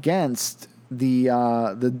against the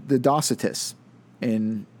Docetists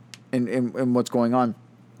in what's going on.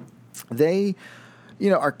 They,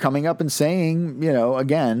 are coming up and saying,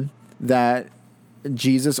 again, that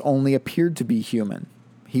Jesus only appeared to be human.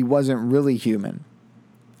 He wasn't really human.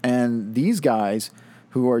 And these guys,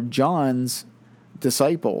 who are John's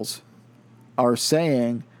disciples, are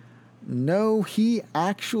saying, no, he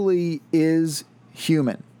actually is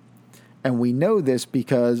human. And we know this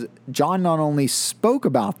because John not only spoke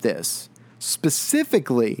about this,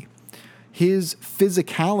 specifically his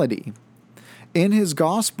physicality. In his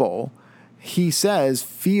gospel, he says,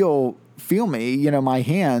 feel me, my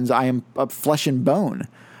hands, I am of flesh and bone.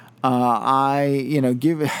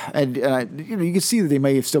 Give, and you can see that they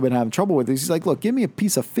may have still been having trouble with this. He's like, look, give me a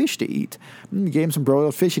piece of fish to eat. And he gave him some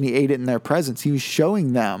broiled fish, and he ate it in their presence. He was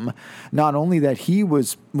showing them not only that he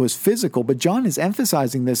was physical, but John is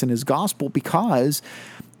emphasizing this in his gospel because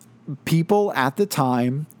people at the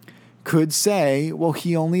time could say, well,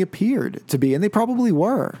 he only appeared to be, and they probably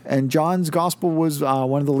were. And John's gospel was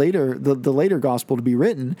one of the later gospel to be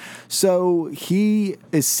written. So he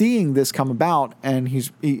is seeing this come about, and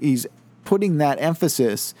he's putting that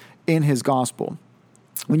emphasis in his gospel.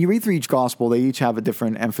 When you read through each gospel, they each have a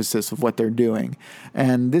different emphasis of what they're doing.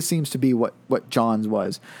 And this seems to be what John's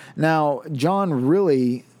was. Now, John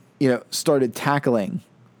really, started tackling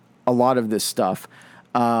a lot of this stuff.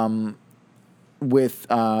 With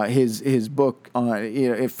his book on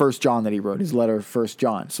 1 John that he wrote, his letter of 1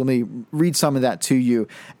 John. So let me read some of that to you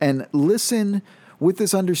and listen with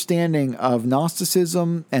this understanding of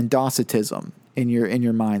Gnosticism and Docetism in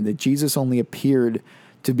your mind, that Jesus only appeared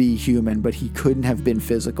to be human, but he couldn't have been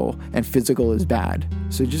physical, and physical is bad.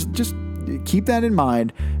 So just keep that in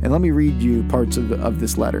mind, and let me read you parts of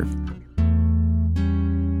this letter.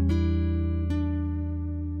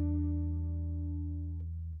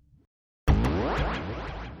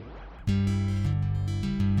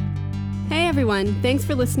 Hey everyone, thanks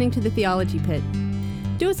for listening to The Theology Pit.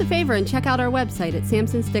 Do us a favor and check out our website at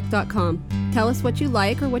samsonstick.com. Tell us what you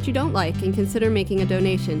like or what you don't like and consider making a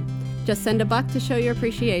donation. Just send $1 to show your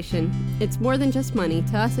appreciation. It's more than just money.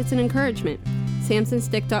 To us, it's an encouragement.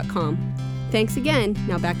 samsonstick.com. Thanks again.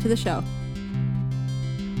 Now back to the show.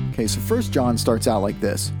 Okay, so 1 John starts out like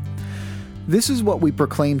this. This is what we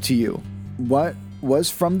proclaim to you, what was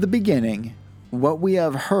from the beginning, what we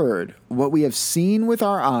have heard, what we have seen with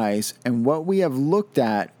our eyes, and what we have looked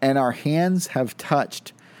at and our hands have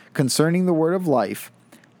touched concerning the word of life.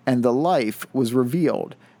 And the life was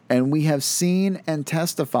revealed, and we have seen and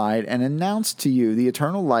testified and announced to you the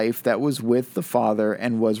eternal life that was with the Father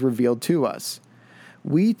and was revealed to us.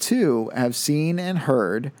 We too have seen and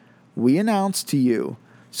heard, we announce to you,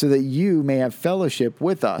 so that you may have fellowship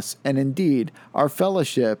with us. And indeed, our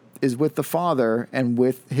fellowship is with the Father and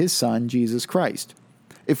with his Son, Jesus Christ.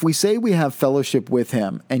 If we say we have fellowship with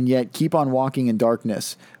him and yet keep on walking in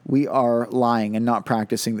darkness, we are lying and not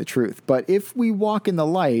practicing the truth. But if we walk in the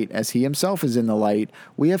light, as he himself is in the light,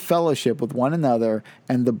 we have fellowship with one another,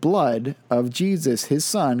 and the blood of Jesus, his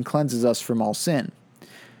Son, cleanses us from all sin.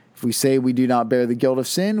 If we say we do not bear the guilt of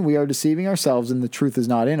sin, we are deceiving ourselves and the truth is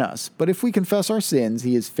not in us. But if we confess our sins,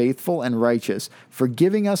 he is faithful and righteous,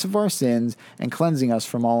 forgiving us of our sins and cleansing us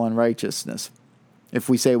from all unrighteousness. If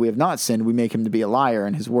we say we have not sinned, we make him to be a liar,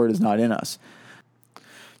 and his word is not in us.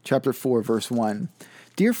 Chapter 4, verse 1.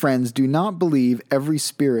 Dear friends, do not believe every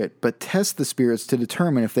spirit, but test the spirits to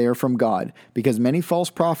determine if they are from God, because many false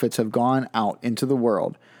prophets have gone out into the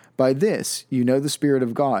world. By this you know the Spirit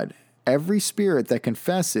of God. Every spirit that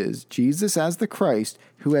confesses Jesus as the Christ,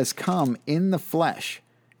 who has come in the flesh,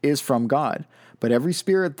 is from God. But every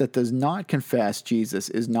spirit that does not confess Jesus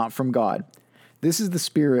is not from God. This is the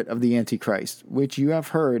spirit of the Antichrist, which you have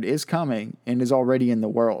heard is coming and is already in the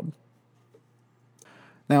world.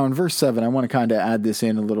 Now in verse 7, I want to kind of add this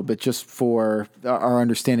in a little bit just for our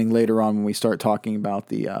understanding later on when we start talking about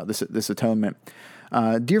this atonement.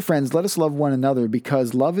 Dear friends, let us love one another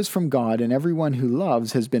because love is from God, and everyone who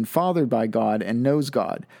loves has been fathered by God and knows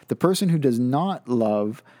God. The person who does not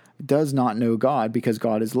love does not know God, because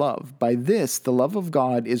God is love. By this, the love of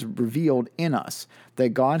God is revealed in us, that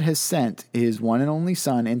God has sent his one and only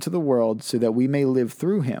Son into the world so that we may live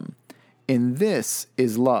through him. In this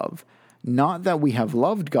is love, not that we have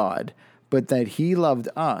loved God, but that he loved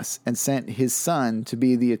us and sent his Son to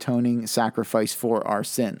be the atoning sacrifice for our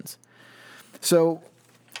sins. So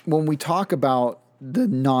when we talk about the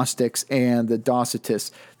Gnostics and the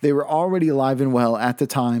Docetists, they were already alive and well at the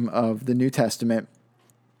time of the New Testament.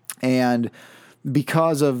 And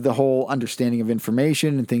because of the whole understanding of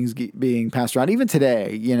information and things being passed around, even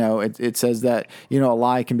today, it says that, a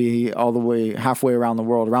lie can be all the way halfway around the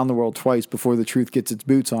world twice before the truth gets its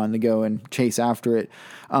boots on to go and chase after it.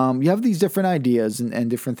 You have these different ideas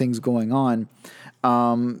and different things going on.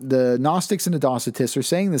 The Gnostics and the Docetists are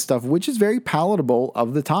saying this stuff, which is very palatable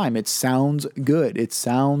of the time. It sounds good. It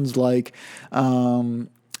sounds like, what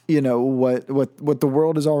the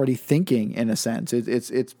world is already thinking in a sense.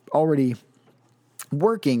 It's already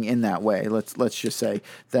working in that way. Let's just say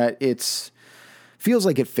that feels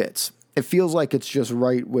like it fits. It feels like it's just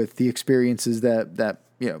right with the experiences that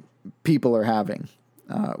people are having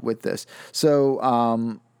with this.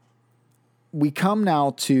 So we come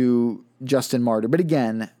now to Justin Martyr. But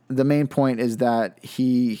again, the main point is that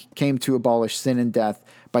he came to abolish sin and death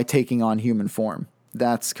by taking on human form.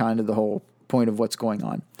 That's kind of the whole point of what's going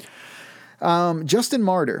on. Justin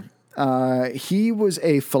Martyr, he was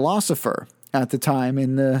a philosopher at the time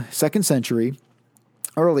in the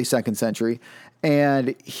early 2nd century,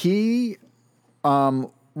 and he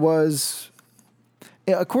was,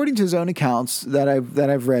 according to his own accounts that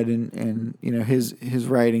I've read in his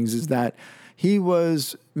writings, is that he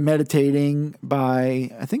was meditating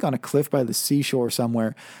on a cliff by the seashore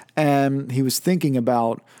somewhere, and he was thinking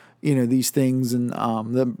about these things and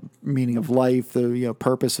the meaning of life, the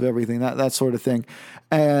purpose of everything, that sort of thing.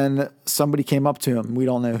 And somebody came up to him, we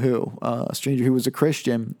don't know who, a stranger who was a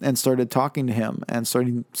Christian, and started talking to him and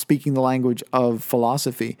started speaking the language of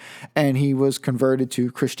philosophy. And he was converted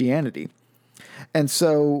to Christianity. And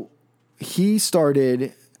so he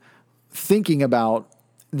started thinking about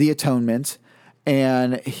the atonement,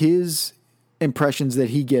 and his impressions that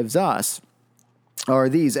he gives us are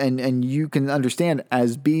these, and you can understand,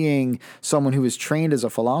 as being someone who was trained as a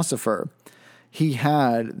philosopher, he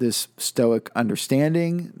had this Stoic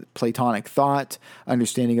understanding, Platonic thought,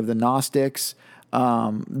 understanding of the Gnostics,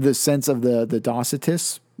 the sense of the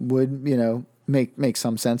Docetists would, make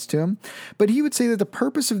some sense to him. But he would say that the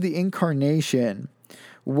purpose of the incarnation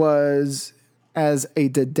was as a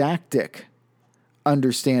didactic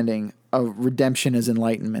understanding of redemption as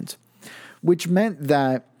enlightenment, which meant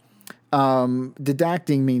that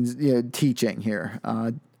didacting means teaching here.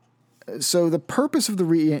 So the purpose of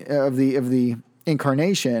the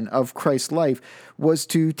incarnation of Christ's life was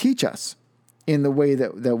to teach us in the way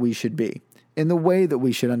that we should be, in the way that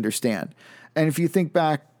we should understand. And if you think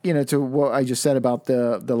back, to what I just said about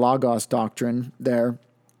the Logos doctrine there,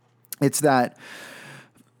 it's that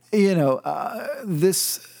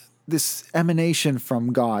this emanation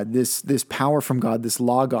from God, this power from God, this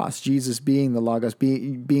Logos, Jesus being the Logos,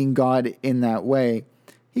 being God in that way,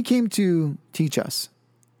 he came to teach us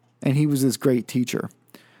and he was this great teacher.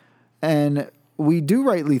 And we do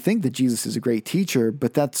rightly think that Jesus is a great teacher,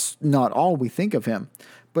 but that's not all we think of him.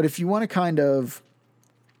 But if you want to kind of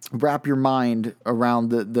wrap your mind around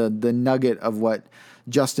the nugget of what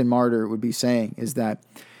Justin Martyr would be saying, is that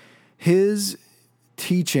his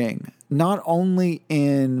teaching, not only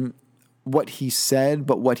in what he said,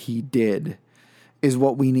 but what he did, is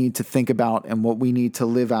what we need to think about and what we need to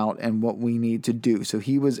live out and what we need to do. So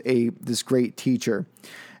he was this great teacher.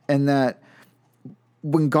 And that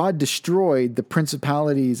when God destroyed the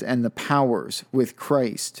principalities and the powers with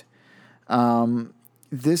Christ,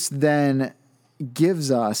 this then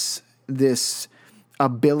gives us this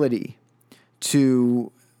ability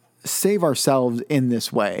to save ourselves in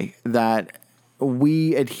this way, that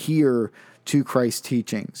we adhere to Christ's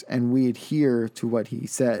teachings and we adhere to what he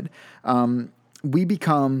said. We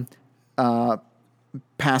become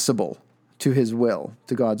passable to his will,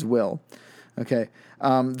 to God's will. Okay.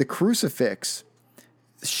 The crucifix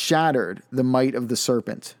shattered the might of the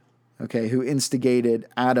serpent, okay, who instigated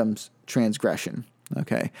Adam's transgression.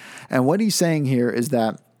 Okay. And what he's saying here is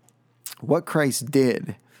that what Christ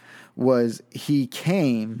did was he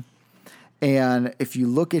came, and if you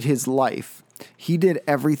look at his life, he did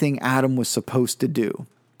everything Adam was supposed to do.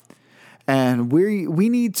 And we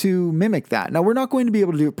need to mimic that. Now, we're not going to be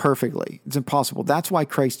able to do it perfectly. It's impossible. That's why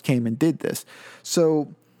Christ came and did this.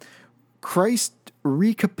 So Christ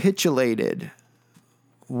recapitulated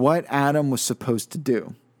what Adam was supposed to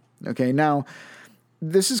do. Okay, now,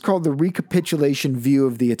 this is called the recapitulation view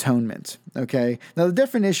of the atonement. Okay, now the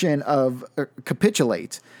definition of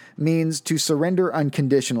capitulate means to surrender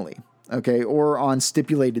unconditionally, okay, or on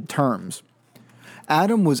stipulated terms.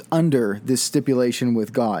 Adam was under this stipulation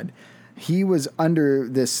with God. He was under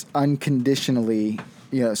this unconditionally,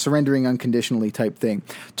 surrendering unconditionally type thing,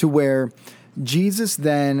 to where Jesus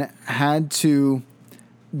then had to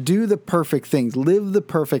do the perfect things, live the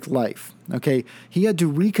perfect life. Okay, he had to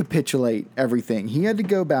recapitulate everything. He had to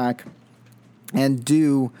go back and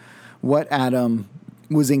do what Adam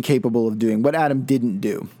was incapable of doing, what Adam didn't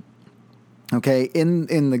do. Okay,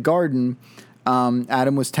 in the garden,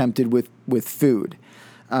 Adam was tempted with food.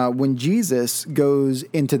 When Jesus goes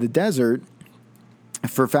into the desert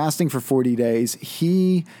for fasting for 40 days,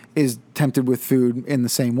 he is tempted with food in the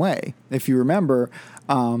same way. If you remember,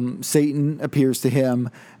 Satan appears to him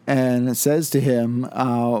and says to him,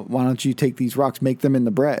 why don't you take these rocks, make them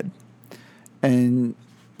into bread? And,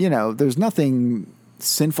 there's nothing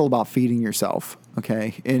sinful about feeding yourself,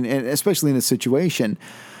 okay? And especially in this situation.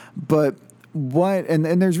 But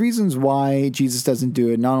and there's reasons why Jesus doesn't do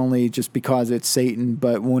it, not only just because it's Satan,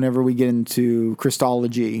 but whenever we get into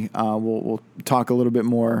Christology, we'll talk a little bit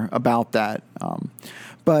more about that.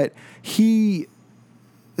 But he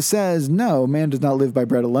says, no, man does not live by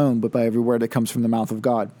bread alone, but by every word that comes from the mouth of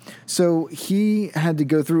God. So he had to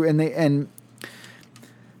go through, and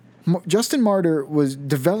Justin Martyr was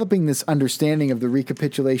developing this understanding of the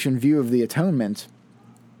recapitulation view of the atonement,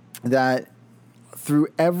 that through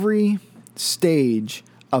every stage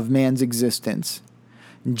of man's existence,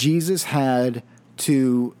 Jesus had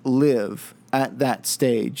to live at that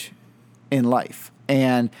stage in life.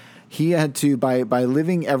 And he had to, by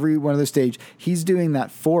living every one of the stage, he's doing that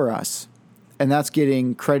for us. And that's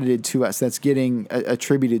getting credited to us. That's getting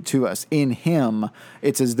attributed to us. In him,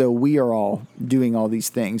 it's as though we are all doing all these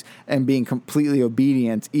things and being completely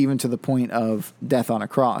obedient, even to the point of death on a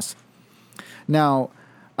cross. Now,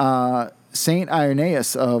 Saint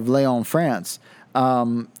Irenaeus of Lyon, France,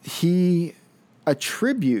 he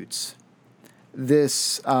attributes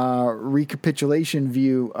this recapitulation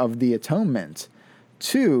view of the atonement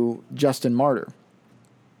to Justin Martyr.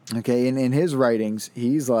 Okay, and in his writings,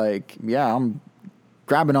 he's like, yeah, I'm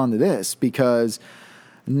grabbing onto this, because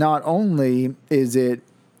not only is it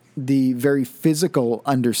the very physical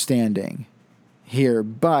understanding here,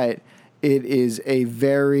 but it is a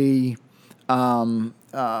very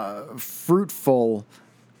fruitful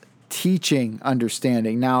teaching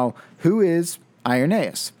understanding. Now, who is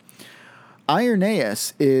Irenaeus?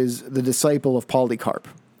 Irenaeus is the disciple of Polycarp,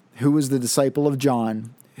 who was the disciple of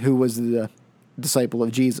John, who was the disciple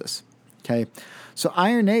of Jesus. Okay, so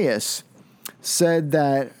Irenaeus said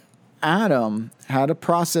that Adam had a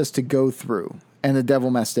process to go through, and the devil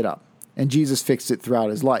messed it up, and Jesus fixed it throughout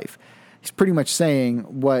his life. He's pretty much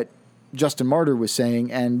saying what Justin Martyr was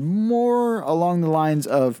saying, and more along the lines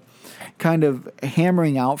of kind of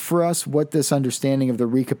hammering out for us what this understanding of the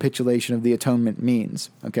recapitulation of the atonement means.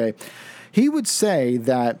 Okay, he would say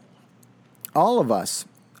that all of us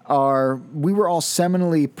we were all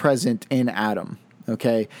seminally present in Adam.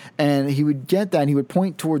 Okay, and he would get that, and he would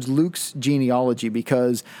point towards Luke's genealogy,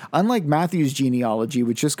 because unlike Matthew's genealogy,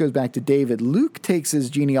 which just goes back to David, Luke takes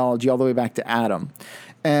his genealogy all the way back to Adam.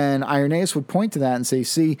 And Irenaeus would point to that and say,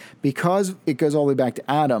 see, because it goes all the way back to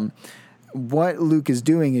Adam, what Luke is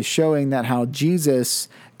doing is showing that how Jesus,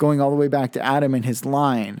 going all the way back to Adam in his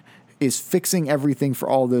line, is fixing everything for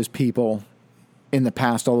all those people in the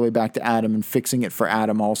past all the way back to Adam, and fixing it for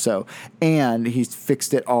Adam also. And he's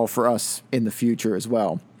fixed it all for us in the future as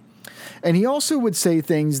well. And he also would say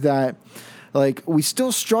things that, like, we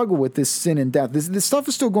still struggle with this sin and death. This stuff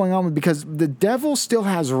is still going on because the devil still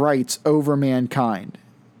has rights over mankind.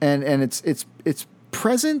 And it's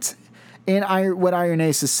present in what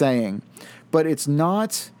Irenaeus is saying, but it's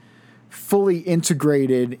not fully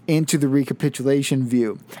integrated into the recapitulation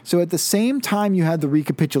view. So at the same time you had the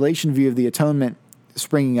recapitulation view of the atonement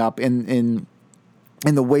springing up in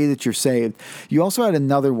the way that you're saved, you also had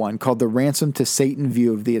another one called the ransom to Satan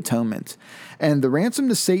view of the atonement. And the ransom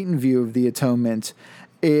to Satan view of the atonement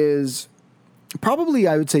is probably,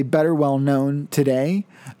 I would say, better well known today.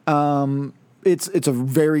 It's a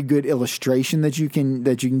very good illustration that you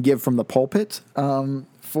can give from the pulpit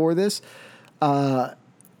for this.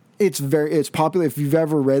 It's popular. If you've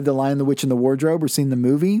ever read The Lion, the Witch, and the Wardrobe or seen the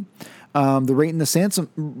movie, the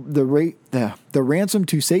ransom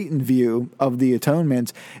to Satan view of the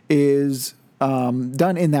atonement is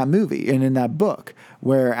done in that movie and in that book,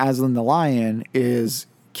 where Aslan the lion is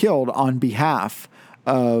killed on behalf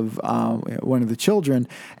of one of the children,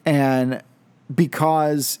 and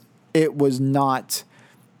because it was not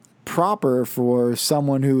proper for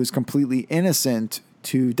someone who is completely innocent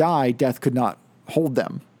to die, death could not hold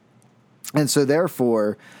them. And so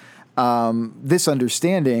therefore, this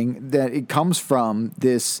understanding that it comes from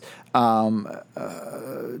this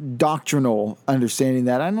doctrinal understanding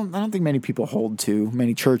that I don't think many people hold to,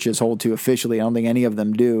 many churches hold to officially. I don't think any of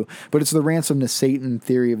them do, but it's the ransom to Satan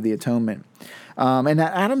theory of the atonement. And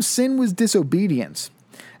that Adam's sin was disobedience.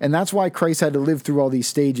 And that's why Christ had to live through all these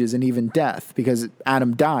stages and even death, because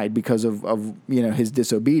Adam died because of his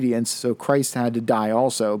disobedience. So Christ had to die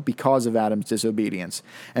also because of Adam's disobedience.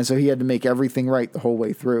 And so he had to make everything right the whole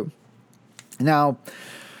way through. Now,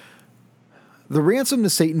 the ransom to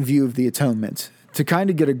Satan view of the atonement, to kind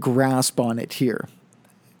of get a grasp on it here,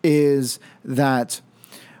 is that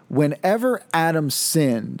whenever Adam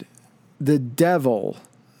sinned, the devil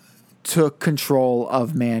took control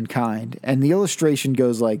of mankind. And the illustration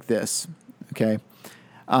goes like this, okay?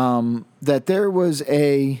 That there was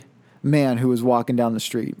a man who was walking down the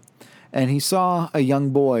street, and he saw a young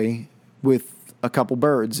boy with a couple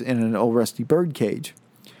birds in an old rusty bird cage.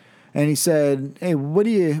 And he said, "Hey, what do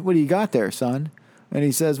you got there, son?" And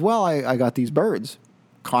he says, "Well, I got these birds.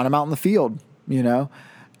 Caught them out in the field,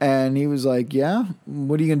 And he was like, "Yeah?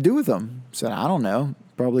 What are you going to do with them?" I said, "I don't know.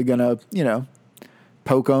 Probably going to,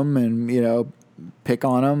 poke them and, pick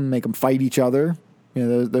on them, make them fight each other,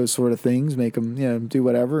 those sort of things, make them, do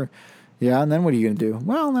whatever." "Yeah, and then what are you going to do?"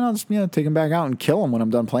 "Well, then I'll just, take them back out and kill them when I'm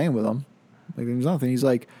done playing with them." Like, there's nothing. He's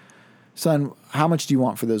like, "Son, how much do you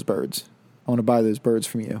want for those birds? I want to buy those birds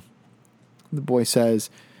from you." The boy says,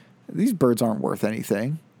 "These birds aren't worth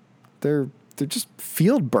anything. They're just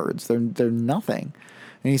field birds. They're nothing."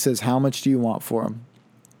 And he says, "How much do you want for them?"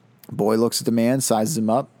 The boy looks at the man, sizes him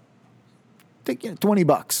up. "Take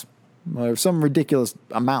 $20, or some ridiculous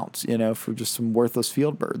amounts, for just some worthless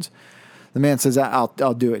field birds." The man says,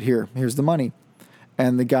 I'll do it. Here's the money."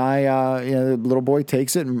 And the guy, the little boy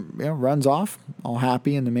takes it and runs off, all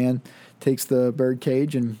happy. And the man takes the bird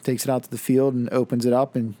cage and takes it out to the field and opens it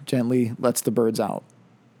up and gently lets the birds out.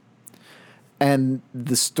 And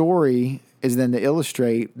the story is then to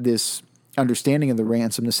illustrate this understanding of the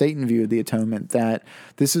ransom to Satan view of the atonement, that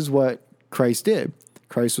this is what Christ did.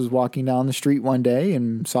 Christ was walking down the street one day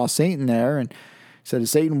and saw Satan there and said to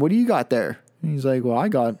Satan, "What do you got there?" And he's like, "Well, I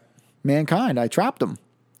got mankind. I trapped him.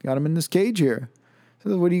 Got him in this cage here."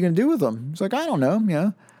 So what are you going to do with them? He's like, "I don't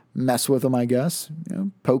know. Mess with them, I guess.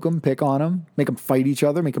 Poke them, pick on them, make them fight each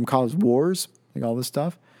other, make them cause wars, like all this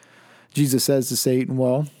stuff." Jesus says to Satan,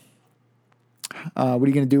 "Well, what are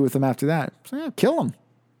you going to do with them after that?" So, "Kill them.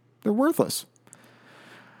 They're worthless."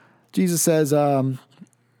 Jesus says, "Let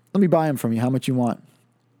me buy them from you. How much you want?"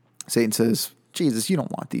 Satan says, "Jesus, you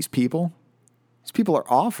don't want these people. These people are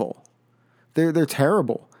awful. They're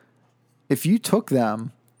terrible. If you took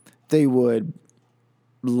them, they would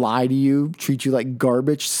lie to you, treat you like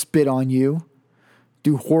garbage, spit on you,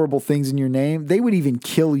 do horrible things in your name. They would even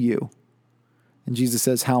kill you." And Jesus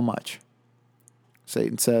says, "How much?"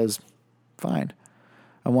 Satan says, "Fine.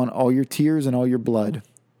 I want all your tears and all your blood."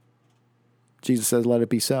 Jesus says, "Let it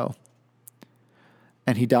be so."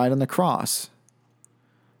 And he died on the cross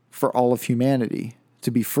for all of humanity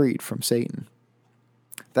to be freed from Satan.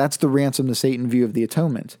 That's the ransom to Satan view of the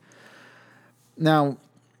atonement. Now,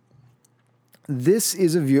 this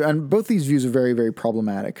is a view, and both these views are very, very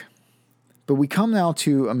problematic. But we come now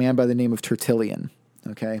to a man by the name of Tertullian,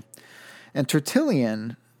 okay? And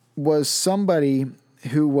Tertullian was somebody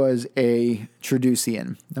who was a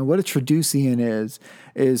Traducian. Now, what a Traducian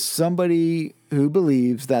is somebody who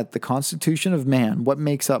believes that the constitution of man, what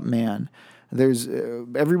makes up man,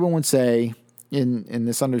 everyone would say in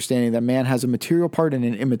this understanding that man has a material part and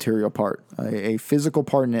an immaterial part, a physical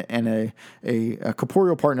part and a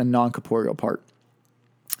corporeal part and a non-corporeal part.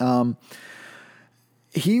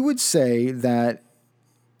 He would say that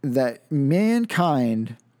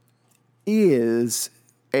mankind is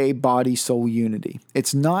a body-soul unity.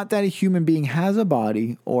 It's not that a human being has a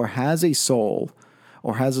body or has a soul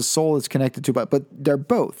or has a soul that's connected to it, but they're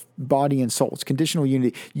both body and soul. It's conditional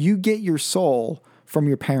unity. You get your soul from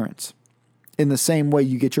your parents in the same way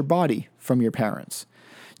you get your body from your parents.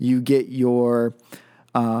 You get your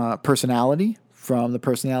personality from the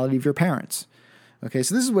personality of your parents. Okay,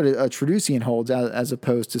 so this is what a Traducian holds as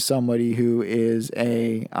opposed to somebody who is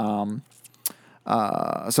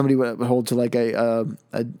somebody would hold to like a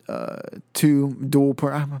two dual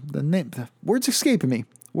part. The word's escaping me.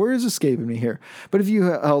 Word is escaping me here. But if you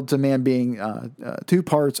held to man being two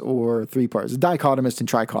parts or three parts, a dichotomist and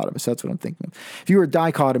trichotomist, that's what I'm thinking of. If you were a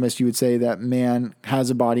dichotomist, you would say that man has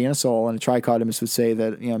a body and a soul, and a trichotomist would say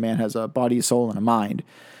that man has a body, a soul, and a mind,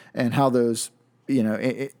 and how those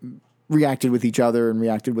reacted with each other and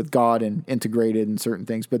reacted with God and integrated in certain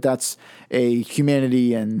things. But that's a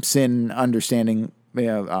humanity and sin understanding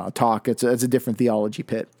talk. It's a different theology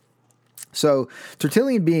pit. So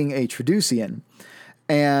Tertullian, being a Traducian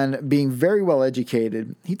and being very well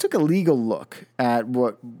educated, he took a legal look at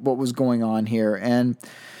what was going on here, and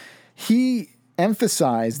he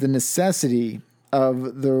emphasized the necessity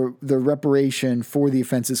of the reparation for the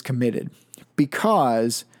offenses committed,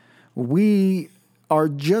 because we are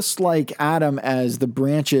just like Adam, as the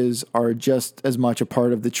branches are just as much a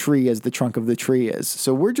part of the tree as the trunk of the tree is.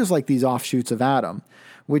 So we're just like these offshoots of Adam,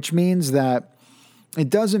 which means that it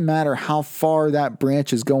doesn't matter how far that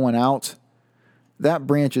branch is going out, that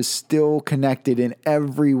branch is still connected in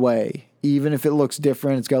every way. Even if it looks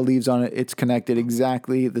different, it's got leaves on it, it's connected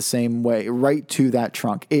exactly the same way, right to that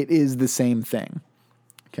trunk. It is the same thing.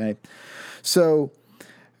 Okay? So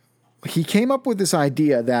he came up with this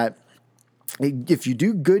idea that if you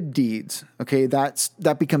do good deeds, okay, that's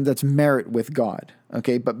merit with God,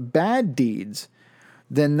 okay, but bad deeds,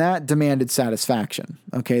 then that demanded satisfaction,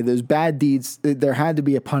 okay. Those bad deeds, there had to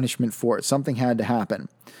be a punishment for it. Something had to happen,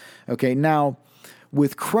 okay. Now,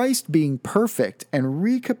 with Christ being perfect and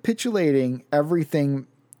recapitulating everything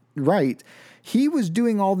right, he was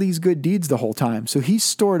doing all these good deeds the whole time, so he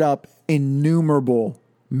stored up innumerable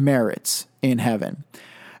merits in heaven,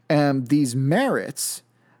 and these merits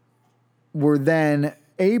were then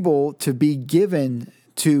able to be given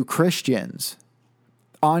to Christians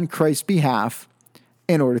on Christ's behalf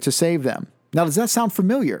in order to save them. Now, does that sound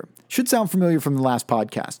familiar? It should sound familiar from the last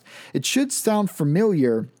podcast. It should sound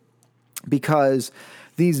familiar because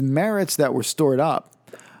these merits that were stored up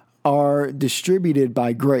are distributed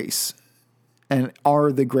by grace and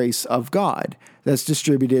are the grace of God that's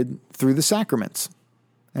distributed through the sacraments.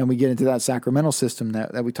 And we get into that sacramental system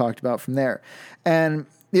that we talked about from there. And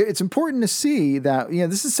it's important to see that,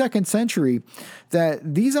 this is 2nd century,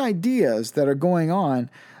 that these ideas that are going on,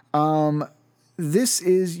 you're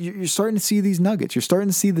starting to see these nuggets. You're starting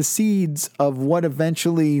to see the seeds of what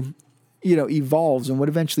eventually, evolves and what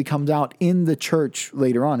eventually comes out in the church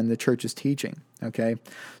later on in the church's teaching. Okay.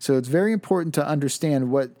 So it's very important to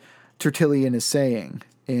understand what Tertullian is saying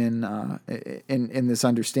in this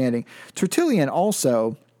understanding. Tertullian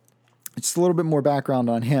also, just a little bit more background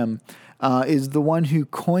on him, is the one who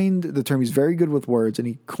coined the term. He's very good with words, and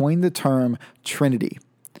he coined the term Trinity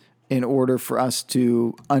in order for us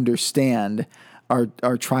to understand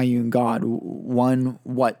our triune God. One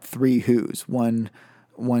what, three who's. One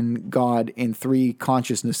God in three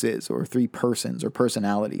consciousnesses or three persons or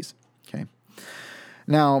personalities. Okay.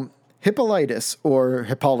 Now, Hippolytus or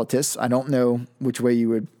Hippolytus, I don't know which way you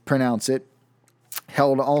would pronounce it,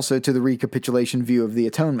 held also to the recapitulation view of the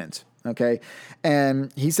atonement. Okay.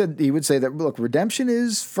 And he would say that, look, redemption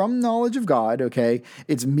is from knowledge of God. Okay.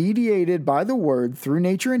 It's mediated by the word through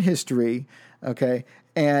nature and history. Okay.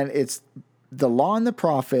 And it's the law and the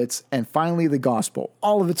prophets, and finally the gospel.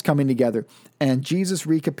 All of it's coming together. And Jesus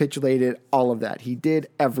recapitulated all of that. He did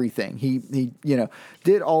everything. He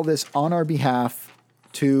did all this on our behalf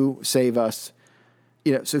to save us.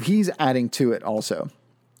 So he's adding to it also.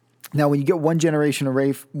 Now, when you get one generation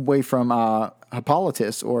away from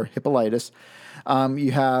Hippolytus,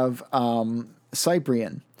 you have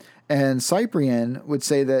Cyprian. And Cyprian would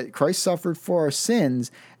say that Christ suffered for our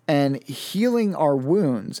sins and healing our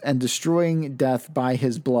wounds and destroying death by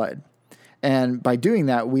his blood. And by doing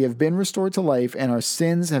that, we have been restored to life and our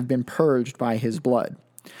sins have been purged by his blood.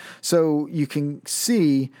 So you can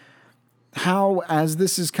see how, as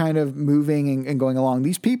this is kind of moving and going along,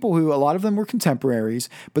 these people who, a lot of them were contemporaries,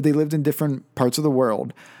 but they lived in different parts of the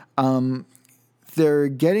world, they're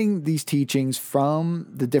getting these teachings from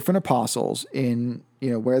the different apostles in,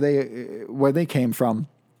 where they came from.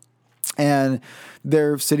 And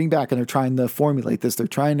they're sitting back and they're trying to formulate this. They're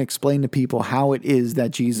trying to explain to people how it is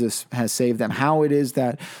that Jesus has saved them, how it is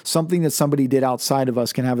that something that somebody did outside of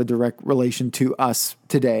us can have a direct relation to us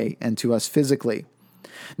today and to us physically.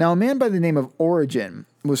 Now, a man by the name of Origen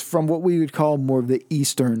was from what we would call more of the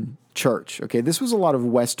Eastern Church. Okay, this was a lot of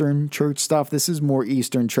Western church stuff. This is more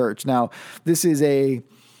Eastern Church. Now, this is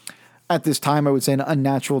at this time, I would say, an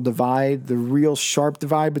unnatural divide. The real sharp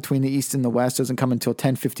divide between the East and the West doesn't come until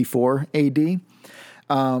 1054 AD.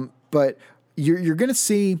 But you're going to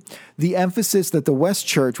see the emphasis that the West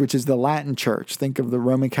Church, which is the Latin Church, think of the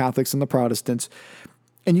Roman Catholics and the Protestants,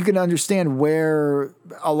 and you can understand where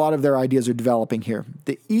a lot of their ideas are developing here.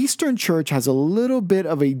 The Eastern Church has a little bit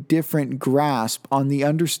of a different grasp on the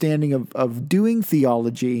understanding of doing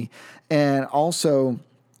theology, and also,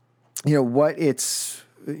 what its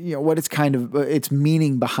kind of its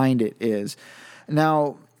meaning behind it is.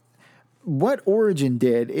 Now, what Origen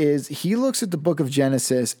did is he looks at the book of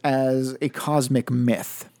Genesis as a cosmic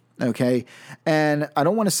myth. Okay. And I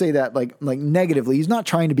don't want to say that like negatively. He's not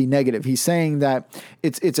trying to be negative. He's saying that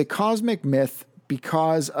it's a cosmic myth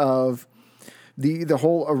because of the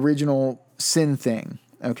whole original sin thing.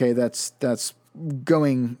 Okay. That's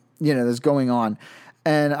going on.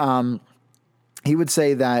 And, he would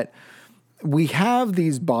say that we have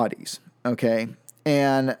these bodies. Okay.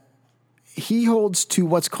 And he holds to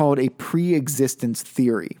what's called a pre-existence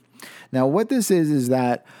theory. Now, what this is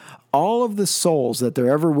that all of the souls that there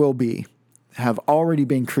ever will be have already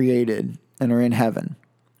been created and are in heaven.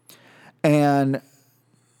 And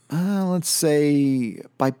let's say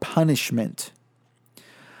by punishment,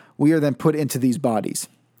 we are then put into these bodies.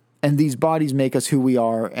 And these bodies make us who we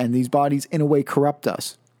are, and these bodies in a way corrupt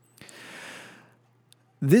us.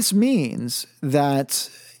 This means that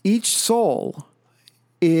each soul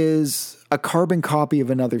is a carbon copy of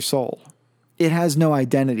another soul. It has no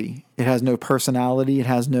identity. It has no personality. It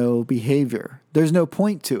has no behavior. There's no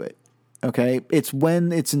point to it. Okay. It's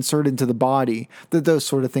when it's inserted into the body that those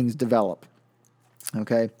sort of things develop.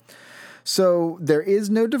 Okay. So there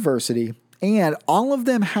is no diversity, and all of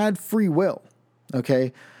them had free will.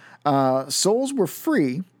 Okay. Souls were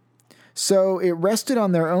free. So it rested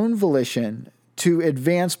on their own volition to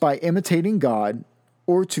advance by imitating God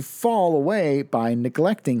or to fall away by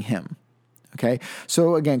neglecting him. Okay,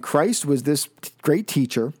 so again, Christ was this great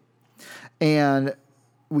teacher, and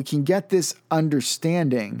we can get this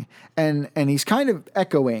understanding, and he's kind of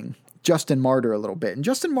echoing Justin Martyr a little bit. And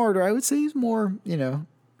Justin Martyr, I would say he's more,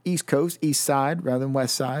 East Coast, East Side, rather than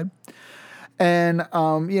West Side. And,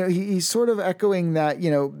 he's sort of echoing that,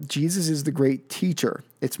 Jesus is the great teacher.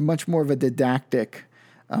 It's much more of a didactic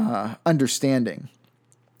understanding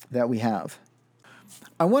that we have.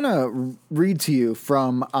 I want to read to you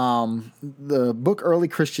from the book Early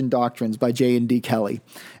Christian Doctrines by J.N.D. Kelly.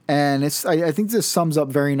 And I think this sums up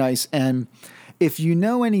very nice. And if you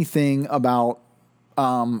know anything about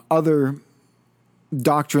other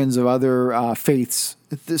doctrines of other faiths,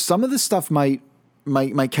 some of this stuff might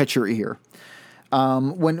catch your ear.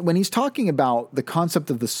 When he's talking about the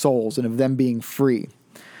concept of the souls and of them being free,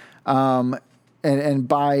 and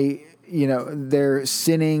by their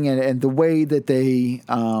sinning and the way that they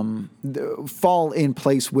fall in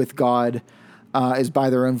place with God is by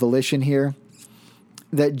their own volition here,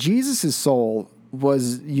 that Jesus' soul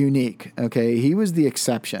was unique, okay? He was the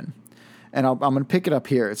exception. And I'm going to pick it up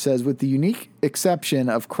here. It says, with the unique exception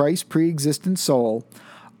of Christ's pre-existent soul,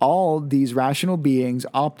 all these rational beings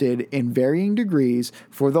opted in varying degrees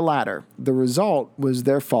for the latter. The result was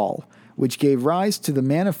their fall, which gave rise to the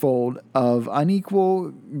manifold of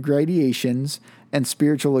unequal gradations and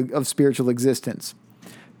spiritual existence.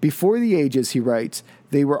 Before the ages, he writes,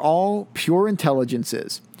 they were all pure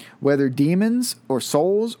intelligences, whether demons or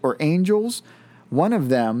souls or angels. One of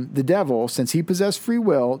them, the devil, since he possessed free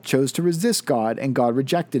will, chose to resist God, and God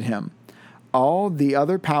rejected him. All the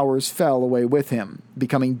other powers fell away with him,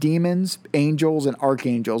 becoming demons, angels, and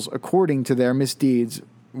archangels, according as their misdeeds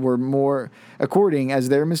were more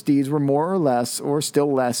or less or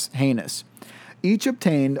still less heinous. Each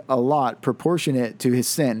obtained a lot proportionate to his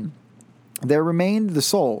sin. There remained the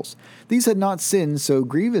souls. These had not sinned so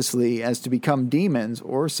grievously as to become demons,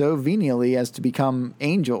 or so venially as to become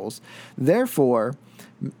angels. Therefore,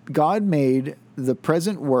 God made the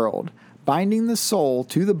present world, binding the soul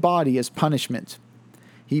to the body as punishment.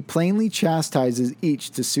 He plainly chastises each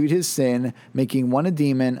to suit his sin, making one a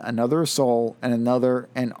demon, another a soul, and another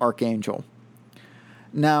an archangel.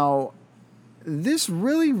 Now, this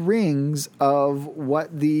really rings of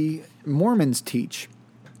what the Mormons teach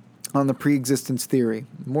on the pre-existence theory.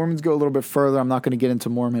 Mormons go a little bit further. I'm not going to get into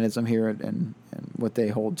Mormonism here and what they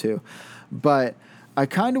hold to. But I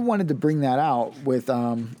kind of wanted to bring that out with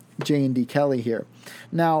J.N.D. Kelly here.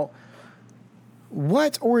 Now,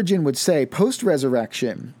 what Origen would say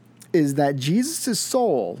post-resurrection is that Jesus'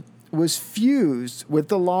 soul was fused with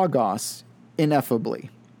the Logos ineffably.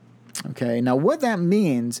 Okay, now what that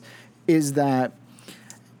means is that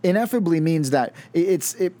ineffably means that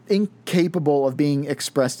it's incapable of being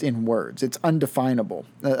expressed in words. It's undefinable.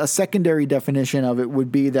 A secondary definition of it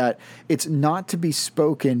would be that it's not to be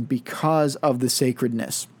spoken because of the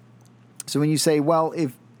sacredness. So when you say, well,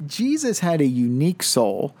 if Jesus had a unique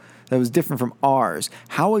soul that was different from ours,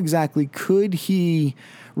 how exactly could he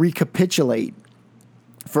recapitulate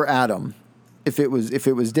for Adam if it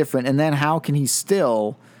was different? And then how can he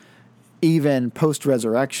still, even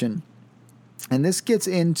post-resurrection? And this gets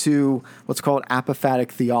into what's called apophatic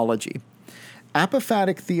theology.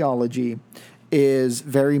 Apophatic theology is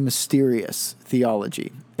very mysterious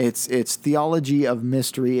theology. It's theology of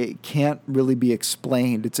mystery. It can't really be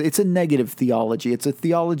explained. It's a negative theology. It's a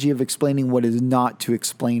theology of explaining what is not to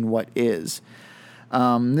explain what is.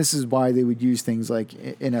 This is why they would use things like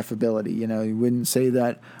ineffability. You wouldn't say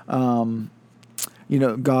that,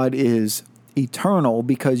 God is eternal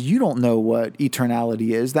because you don't know what eternality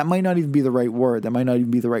is. That might not even be the right word. That might not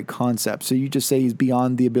even be the right concept. So you just say he's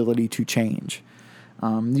beyond the ability to change.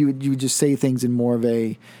 You would just say things in more of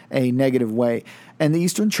a negative way. And the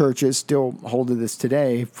Eastern churches still hold to this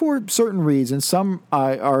today for certain reasons. Some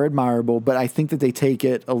are admirable, but I think that they take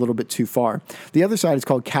it a little bit too far. The other side is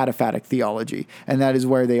called cataphatic theology, and that is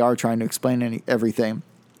where they are trying to explain everything.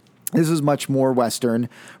 This is much more Western,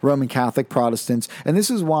 Roman Catholic Protestants, and this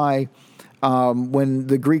is why when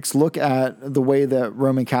the Greeks look at the way that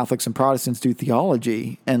Roman Catholics and Protestants do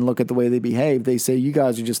theology and look at the way they behave, they say, you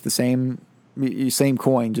guys are just the same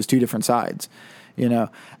coin, just two different sides,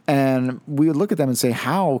 and we would look at them and say,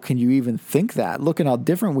 how can you even think that? Look at how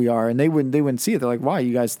different we are. And they wouldn't see it. They're like, why?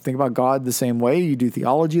 You guys think about God the same way? You do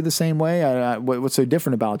theology the same way? What's so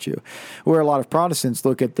different about you? Where a lot of Protestants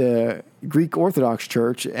look at the Greek Orthodox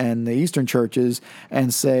Church and the Eastern churches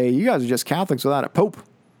and say, you guys are just Catholics without a pope.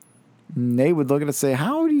 And they would look at it and say,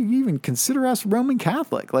 how do you even consider us Roman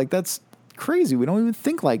Catholic? Like, that's crazy. We don't even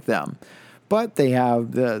think like them. But they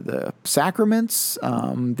have the sacraments.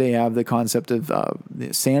 They have the concept of the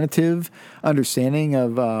sanative understanding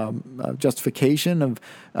of justification, of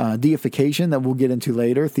deification that we'll get into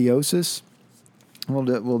later, theosis.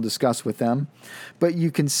 We'll discuss with them. But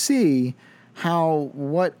you can see how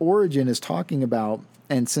what Origen is talking about,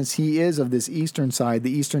 and since he is of this Eastern side,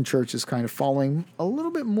 the Eastern Church is kind of following a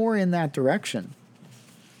little bit more in that direction.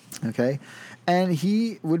 Okay? And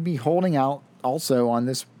he would be holding out also on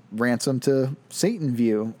this ransom to Satan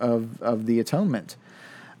view of the atonement.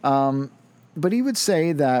 But he would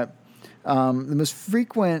say that the most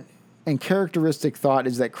frequent and characteristic thought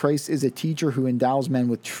is that Christ is a teacher who endows men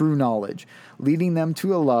with true knowledge, leading them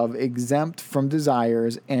to a love exempt from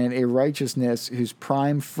desires and a righteousness whose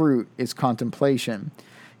prime fruit is contemplation.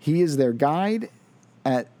 He is their guide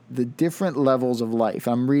at the different levels of life.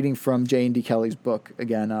 I'm reading from J.N.D. Kelly's book,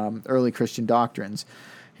 again, Early Christian Doctrines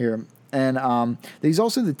here. And he's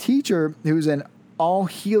also the teacher who's an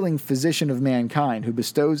all-healing physician of mankind, who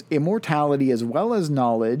bestows immortality as well as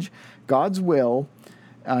knowledge. God's will,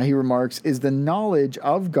 he remarks, is the knowledge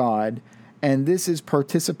of God, and this is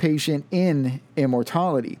participation in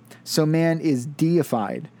immortality. So man is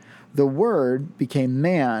deified. The Word became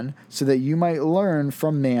man so that you might learn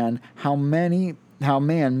from man how man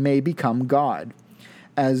may become God.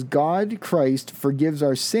 As God, Christ, forgives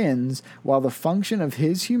our sins, while the function of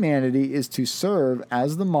his humanity is to serve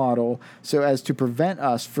as the model so as to prevent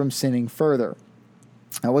us from sinning further.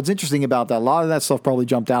 Now, what's interesting about that, a lot of that stuff probably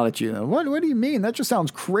jumped out at you. What do you mean? That just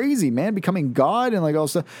sounds crazy, man, becoming God and like all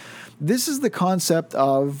stuff. This is the concept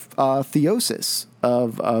of theosis,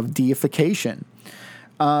 of deification.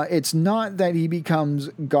 It's not that he becomes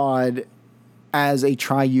God as a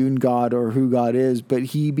triune God or who God is, but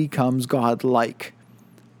he becomes God-like.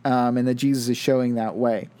 And that Jesus is showing that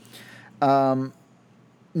way. Now,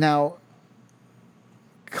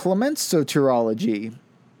 Clement's soteriology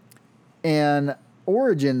and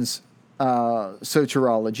Origen's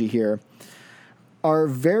soteriology here are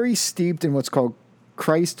very steeped in what's called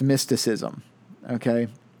Christ mysticism, okay?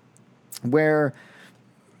 Where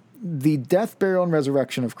the death, burial, and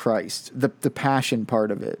resurrection of Christ, the passion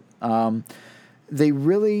part of it, it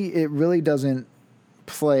really doesn't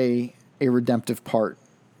play a redemptive part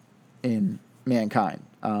in mankind.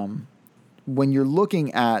 When you're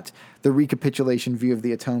looking at the recapitulation view of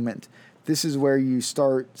the atonement, this is where you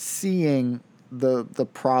start seeing the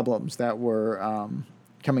problems that were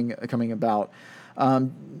coming about.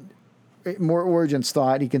 More Origen's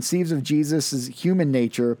thought, he conceives of Jesus' human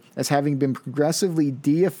nature as having been progressively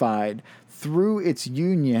deified through its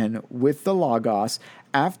union with the Logos.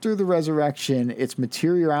 After the resurrection, its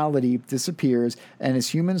materiality disappears and his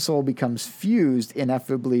human soul becomes fused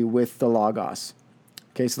ineffably with the Logos.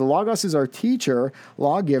 Okay, so the Logos is our teacher,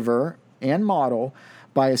 lawgiver, and model.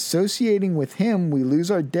 By associating with him, we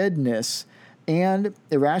lose our deadness and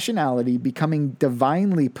irrationality, becoming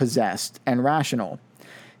divinely possessed and rational.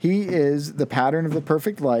 He is the pattern of the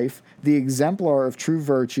perfect life, the exemplar of true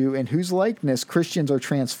virtue, in whose likeness Christians are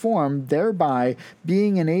transformed, thereby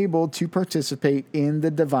being enabled to participate in the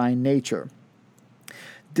divine nature.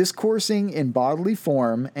 Discoursing in bodily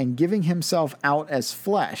form and giving himself out as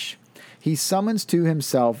flesh, he summons to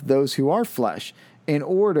himself those who are flesh, in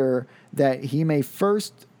order that he may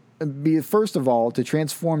first of all to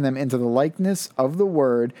transform them into the likeness of the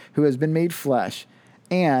Word who has been made flesh,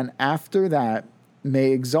 and after that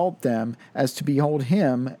may exalt them as to behold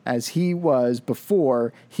him as he was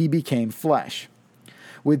before he became flesh.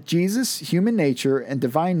 With Jesus, human nature and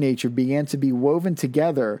divine nature began to be woven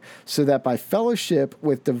together so that by fellowship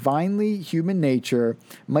with divinely human nature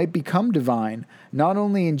might become divine, not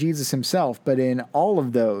only in Jesus himself, but in all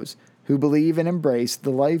of those who believe and embrace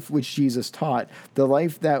the life which Jesus taught, the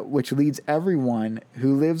life which leads everyone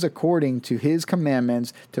who lives according to his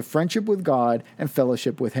commandments to friendship with God and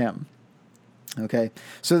fellowship with him. Okay,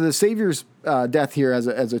 so the Savior's death here as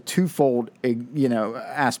a twofold,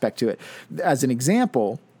 aspect to it. As an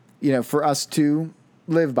example, for us to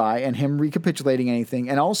live by, and him recapitulating anything,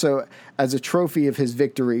 and also as a trophy of his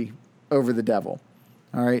victory over the devil.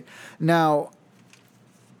 All right, now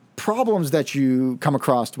problems that you come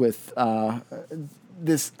across with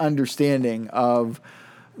this understanding of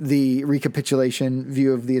the recapitulation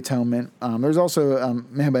view of the atonement. There's also a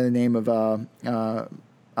man by the name of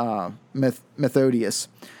Methodius.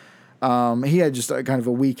 He had just kind of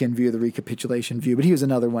a weekend view of the recapitulation view, but he was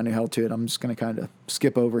another one who held to it. I'm just going to kind of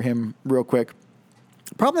skip over him real quick.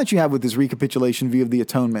 The problem that you have with this recapitulation view of the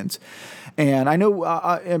atonement, and I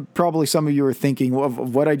know probably some of you are thinking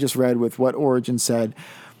of what I just read with what Origen said,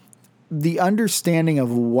 the understanding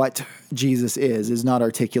of what Jesus is not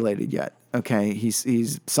articulated yet. Okay,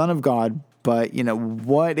 he's Son of God, but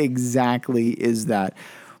what exactly is that?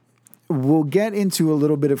 We'll get into a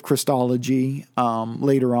little bit of Christology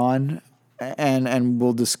later on, and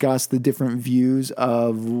we'll discuss the different views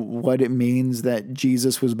of what it means that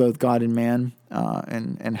Jesus was both God and man,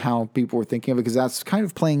 and how people were thinking of it, because that's kind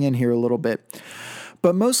of playing in here a little bit.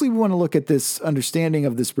 But mostly we want to look at this understanding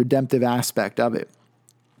of this redemptive aspect of it.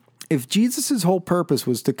 If Jesus' whole purpose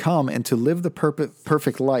was to come and to live the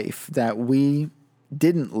perfect life that we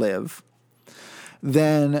didn't live,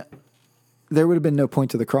 then there would have been no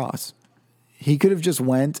point to the cross. He could have just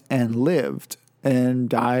went and lived and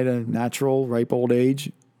died a natural, ripe old age.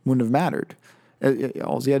 Wouldn't have mattered.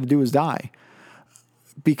 All he had to do was die,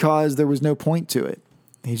 because there was no point to it.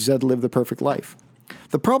 He just had to live the perfect life.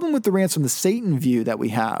 The problem with the ransom to Satan view that we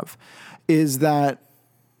have is that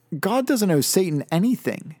God doesn't owe Satan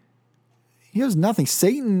anything. He owes nothing.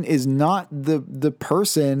 Satan is not the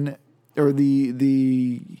person, or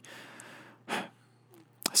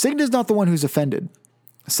Satan is not the one who's offended.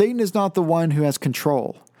 Satan is not the one who has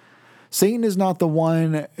control. Satan is not the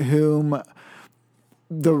one whom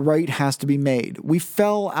the right has to be made. We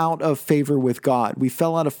fell out of favor with God. We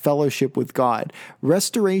fell out of fellowship with God.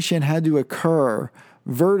 Restoration had to occur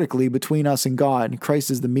vertically between us and God, and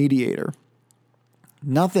Christ is the mediator.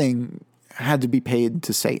 Nothing had to be paid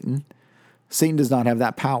to Satan. Satan does not have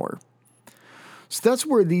that power. So that's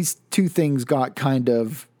where these two things got kind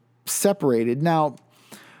of separated. Now,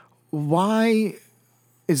 why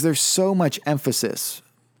is there so much emphasis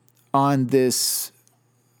on this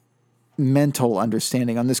mental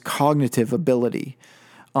understanding, on this cognitive ability,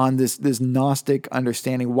 on this Gnostic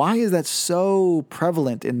understanding? Why is that so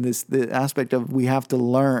prevalent in the aspect of we have to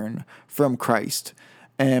learn from Christ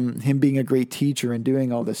and him being a great teacher and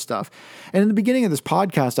doing all this stuff? And in the beginning of this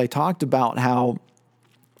podcast, I talked about how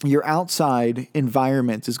your outside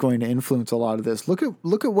environment is going to influence a lot of this. Look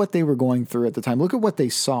at what they were going through at the time. Look at what they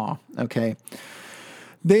saw. Okay.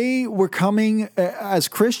 They were coming as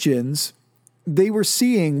Christians. They were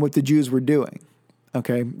seeing what the Jews were doing.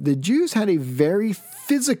 Okay. The Jews had a very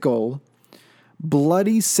physical,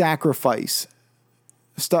 bloody sacrifice,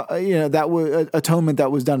 that was atonement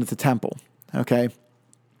that was done at the temple. Okay.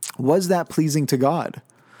 Was that pleasing to God?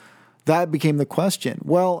 That became the question.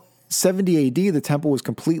 Well, 70 AD, the temple was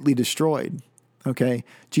completely destroyed. Okay.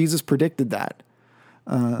 Jesus predicted that.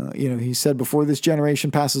 He said, before this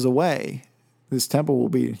generation passes away, this temple will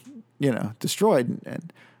be, destroyed.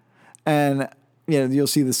 And you'll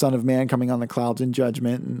see the Son of Man coming on the clouds in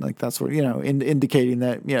judgment. And like, that's what, indicating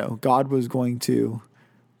that, God was going to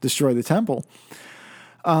destroy the temple.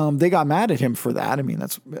 They got mad at him for that. I mean,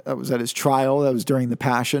 that was at his trial. That was during the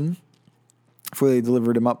Passion, before they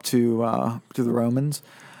delivered him up to the Romans.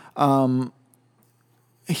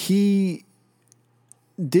 He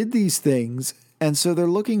did these things, and so they're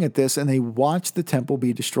looking at this, and they watch the temple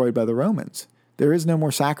be destroyed by the Romans. There is no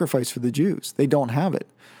more sacrifice for the Jews. They don't have it.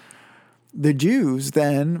 The Jews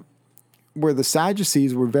then, where the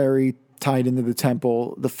Sadducees were very tied into the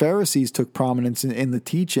temple, the Pharisees took prominence in the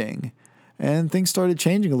teaching, and things started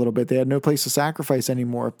changing a little bit. They had no place to sacrifice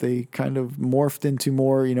anymore. They kind of morphed into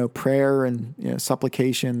more, prayer and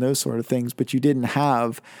supplication, those sort of things. But you didn't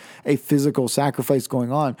have a physical sacrifice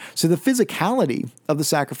going on. So the physicality of the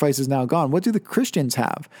sacrifice is now gone. What do the Christians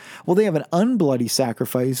have? Well, they have an unbloody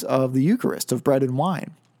sacrifice of the Eucharist, of bread and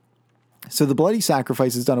wine. So the bloody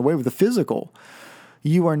sacrifice is done away with. The physical,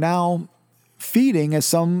 you are now feeding, as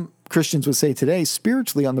some Christians would say today,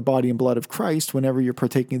 spiritually on the body and blood of Christ whenever you're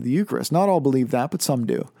partaking of the Eucharist. Not all believe that, but some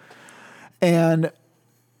do. And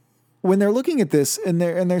when they're looking at this and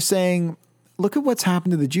they're saying, look at what's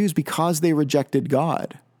happened to the Jews because they rejected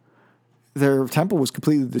God. Their temple was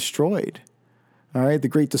completely destroyed. All right, the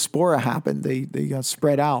Great Diaspora happened. They got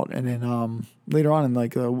spread out, and then later on in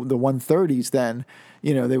like the 130s, then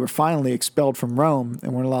they were finally expelled from Rome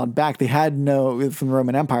and weren't allowed back. They had from the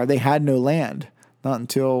Roman Empire. They had no land. Not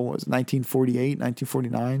until, 1948,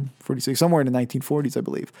 1949, 46, somewhere in the 1940s, I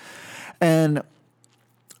believe. And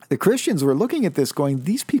the Christians were looking at this going,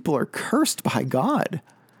 these people are cursed by God.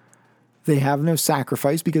 They have no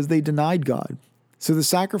sacrifice because they denied God. So the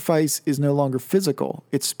sacrifice is no longer physical,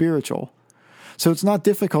 it's spiritual. So it's not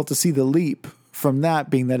difficult to see the leap from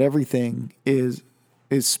that being that everything is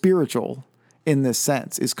spiritual in this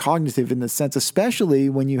sense, is cognitive in this sense, especially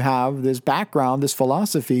when you have this background, this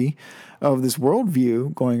philosophy of this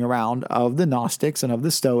worldview going around of the Gnostics and of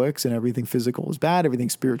the Stoics, and everything physical is bad,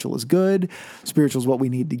 everything spiritual is good, spiritual is what we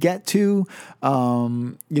need to get to.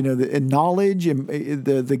 The knowledge and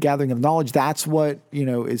the gathering of knowledge, that's what,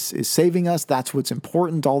 is saving us. That's what's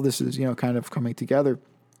important. All this is, kind of coming together.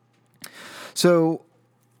 So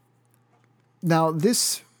now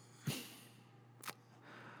this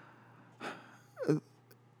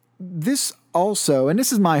also, and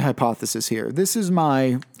this is my hypothesis here, this is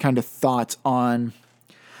my kind of thoughts on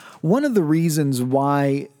one of the reasons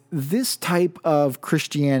why this type of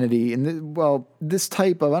Christianity, and this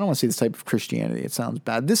type of, I don't want to say this type of Christianity, it sounds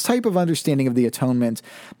bad, this type of understanding of the atonement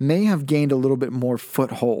may have gained a little bit more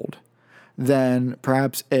foothold than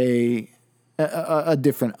perhaps a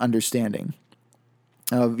different understanding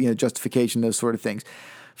of justification, those sort of things.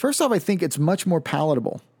 First off, I think it's much more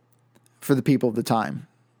palatable for the people of the time.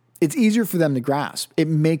 It's easier for them to grasp. It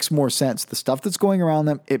makes more sense. The stuff that's going around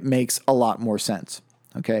them, it makes a lot more sense.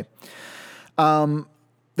 Okay.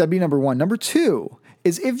 That'd be number one. Number two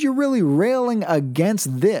is, if you're really railing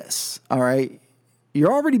against this, all right,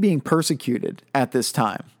 you're already being persecuted at this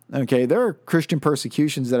time. Okay. There are Christian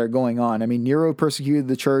persecutions that are going on. I mean, Nero persecuted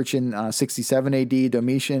the church in 67 AD,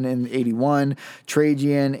 Domitian in 81,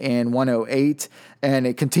 Trajan in 108, and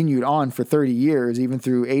it continued on for 30 years, even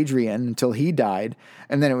through Adrian until he died.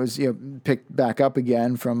 And then it was picked back up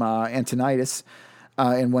again from Antonius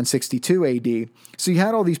in 162 AD. So you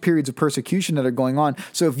had all these periods of persecution that are going on.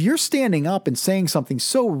 So if you're standing up and saying something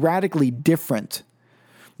so radically different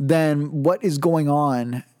than what is going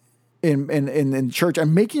on in church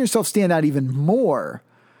and making yourself stand out even more,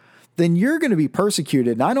 then you're going to be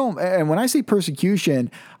persecuted. And when I say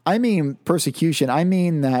persecution, I mean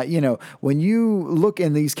that, when you look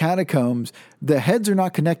in these catacombs, the heads are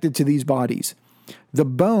not connected to these bodies. The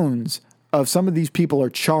bones of some of these people are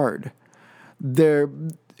charred. Their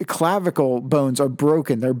clavicle bones are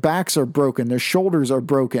broken. Their backs are broken. Their shoulders are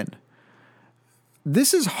broken.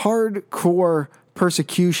 This is hardcore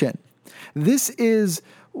persecution. This is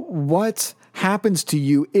what happens to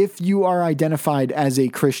you if you are identified as a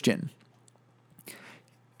Christian.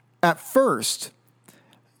 At first,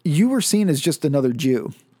 you were seen as just another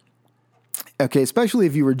Jew. Okay, especially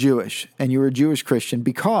if you were Jewish and you were a Jewish Christian,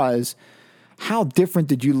 because how different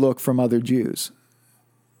did you look from other Jews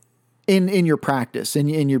in your practice,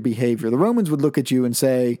 in your behavior? The Romans would look at you and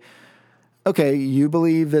say, okay, you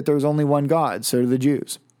believe that there's only one God, so do the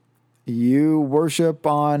Jews. You worship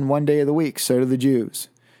on one day of the week, so do the Jews.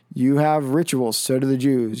 You have rituals, so do the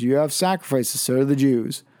Jews. You have sacrifices, so do the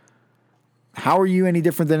Jews. How are you any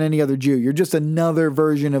different than any other Jew? You're just another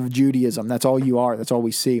version of Judaism. That's all you are. That's all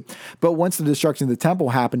we see. But once the destruction of the temple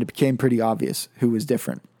happened, it became pretty obvious who was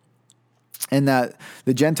different. And that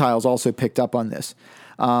the Gentiles also picked up on this.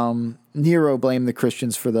 Nero blamed the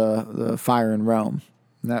Christians for the fire in Rome.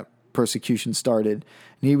 And that persecution started.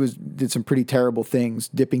 And he did some pretty terrible things,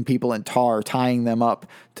 dipping people in tar, tying them up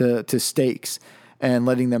to stakes, and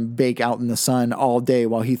letting them bake out in the sun all day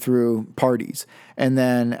while he threw parties. And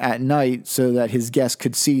then at night, so that his guests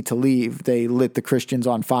could see to leave, they lit the Christians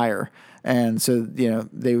on fire. And so,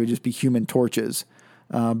 they would just be human torches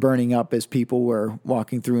burning up as people were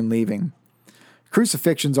walking through and leaving.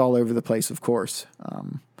 Crucifixions all over the place, of course.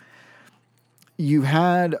 You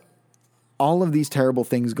had all of these terrible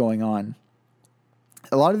things going on.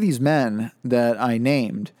 A lot of these men that I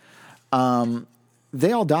named,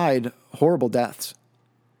 they all died horrible deaths.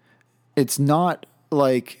 It's not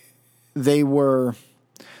like they were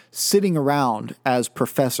sitting around as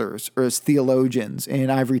professors or as theologians in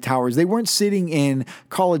ivory towers. They weren't sitting in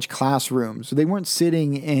college classrooms. They weren't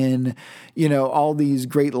sitting in, all these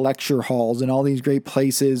great lecture halls and all these great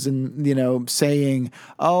places and, saying,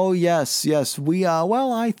 oh, yes,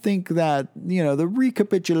 I think that, the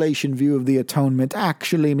recapitulation view of the atonement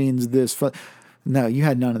actually means this. No, you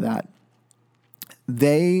had none of that.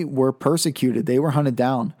 They were persecuted. They were hunted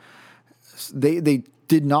down. They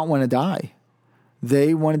did not want to die.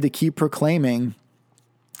 They wanted to keep proclaiming,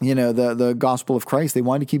 the gospel of Christ. They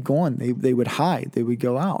wanted to keep going. They would hide. They would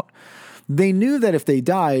go out. They knew that if they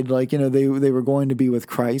died, they were going to be with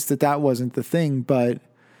Christ, that wasn't the thing. But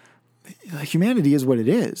humanity is what it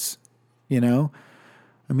is, I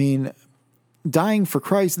mean, dying for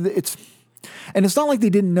Christ, it's not like they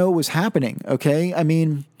didn't know it was happening, okay? I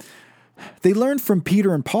mean, they learned from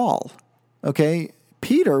Peter and Paul, okay?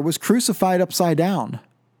 Peter was crucified upside down,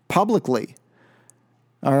 publicly.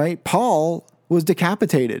 All right? Paul was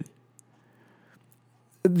decapitated.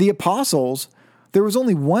 The apostles, there was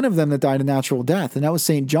only one of them that died a natural death, and that was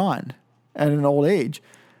St. John at an old age.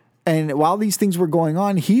 And while these things were going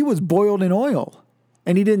on, he was boiled in oil,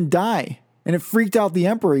 and he didn't die. And it freaked out the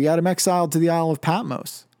emperor. He had him exiled to the Isle of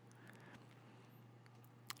Patmos.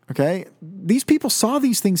 Okay? These people saw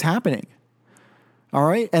these things happening. All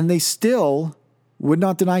right? And they still would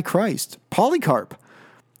not deny Christ. Polycarp,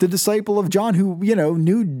 the disciple of John, who,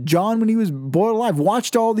 knew John when he was boiled alive,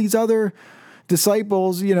 watched all these other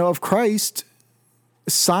disciples, of Christ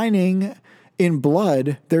signing in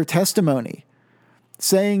blood their testimony,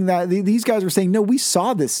 saying that these guys were saying, no, we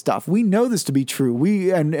saw this stuff. We know this to be true.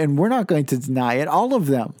 And we're not going to deny it. All of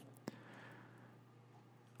them.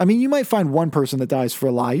 I mean, you might find one person that dies for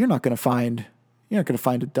a lie. You're not going to find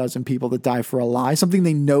a dozen people that die for a lie, something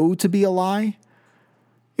they know to be a lie.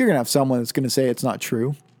 You're going to have someone that's going to say it's not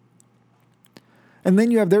true. And then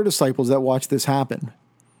you have their disciples that watch this happen.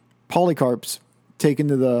 Polycarp's taken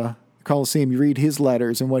to the Colosseum. You read his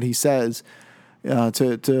letters and what he says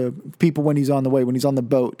to people when he's on the way, when he's on the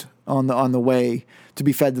boat, on the way to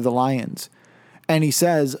be fed to the lions. And he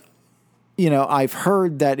says, I've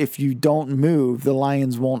heard that if you don't move, the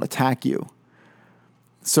lions won't attack you.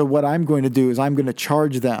 So what I'm going to do is I'm going to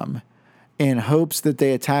charge them in hopes that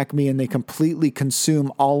they attack me and they completely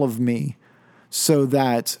consume all of me so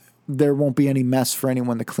that there won't be any mess for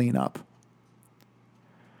anyone to clean up.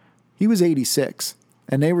 He was 86,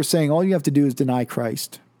 and they were saying, all you have to do is deny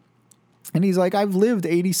Christ. And he's like, I've lived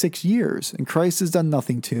 86 years, and Christ has done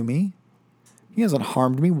nothing to me. He hasn't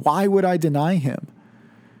harmed me. Why would I deny him?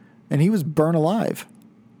 And he was burned alive.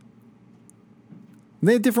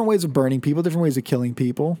 They had different ways of burning people, different ways of killing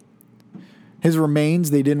people. His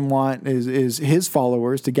remains, they didn't want his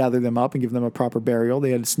followers to gather them up and give them a proper burial.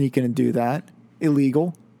 They had to sneak in and do that.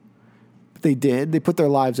 Illegal. But they did. They put their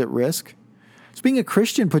lives at risk. So being a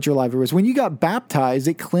Christian put your life at risk. When you got baptized,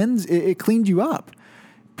 it cleaned you up.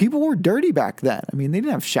 People were dirty back then. I mean, they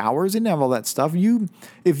didn't have showers. They didn't have all that stuff.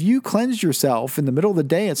 If you cleansed yourself in the middle of the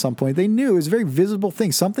day at some point, they knew it was a very visible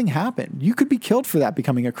thing. Something happened. You could be killed for that,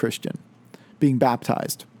 becoming a Christian, being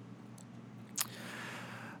baptized.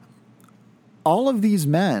 All of these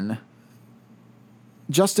men,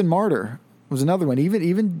 Justin Martyr was another one.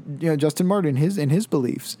 Even Justin Martyr in his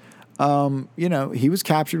beliefs, he was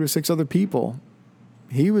captured with 6 other people.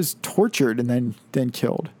 He was tortured and then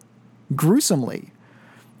killed gruesomely.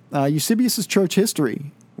 Eusebius's church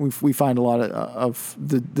history, we find a lot of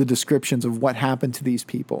the descriptions of what happened to these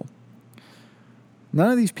people.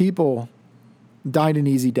 None of these people died an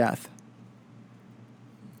easy death.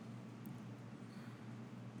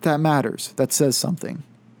 That matters. That says something.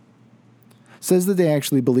 It says that they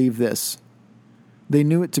actually believed this. They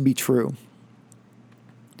knew it to be true.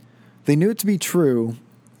 They knew it to be true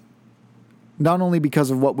not only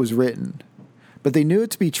because of what was written, but they knew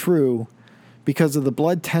it to be true because of the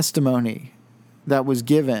blood testimony that was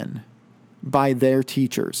given by their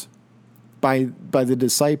teachers, by the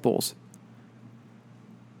disciples,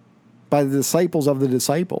 by the disciples of the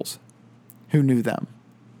disciples who knew them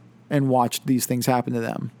and watched these things happen to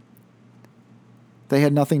them. They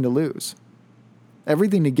had nothing to lose.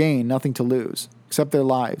 Everything to gain, nothing to lose, except their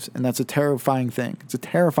lives. And that's a terrifying thing. It's a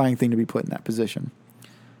terrifying thing to be put in that position.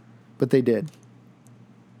 But they did.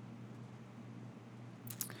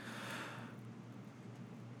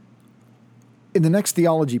 In the next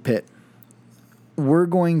theology pit, we're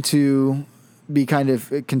going to be kind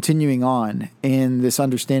of continuing on in this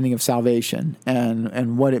understanding of salvation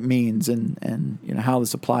and what it means and you know how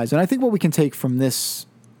this applies. And I think what we can take from this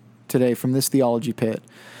today, from this theology pit,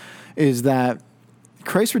 is that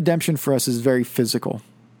Christ's redemption for us is very physical.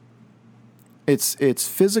 It's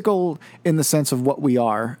physical in the sense of what we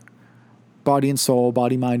are, body and soul,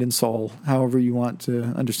 body, mind, and soul, however you want to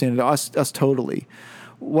understand it, us totally.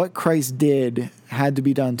 What Christ did had to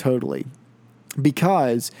be done totally.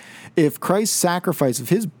 Because if Christ's sacrifice, if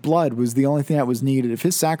his blood was the only thing that was needed, if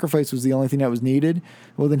his sacrifice was the only thing that was needed,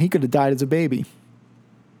 well, then he could have died as a baby.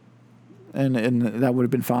 And that would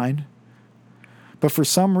have been fine. But for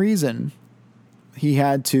some reason, he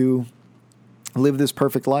had to live this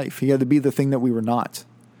perfect life. He had to be the thing that we were not,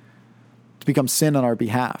 to become sin on our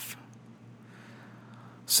behalf.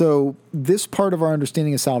 So this part of our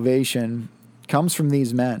understanding of salvation comes from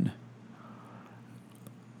these men.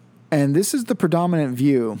 And this is the predominant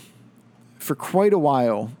view for quite a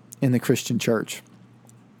while in the Christian church.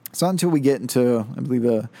 It's not until we get into, I believe,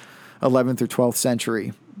 the 11th or 12th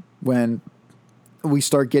century when we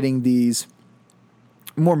start getting these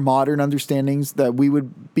more modern understandings that we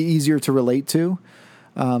would be easier to relate to.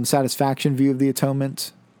 Satisfaction view of the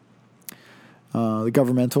atonement, the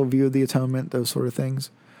governmental view of the atonement, those sort of things.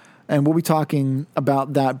 And we'll be talking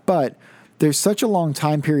about that, but there's such a long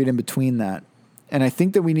time period in between that. And I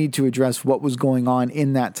think that we need to address what was going on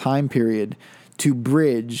in that time period to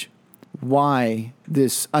bridge why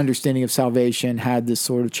this understanding of salvation had this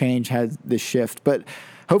sort of change, had this shift. But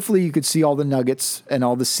hopefully you could see all the nuggets and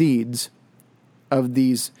all the seeds of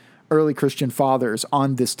these early Christian fathers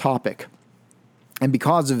on this topic. And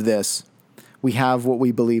because of this, we have what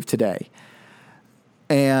we believe today.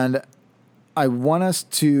 And I want us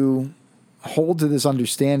to hold to this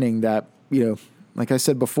understanding that, you know, like I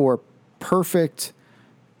said before, perfect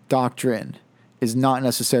doctrine is not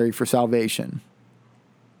necessary for salvation,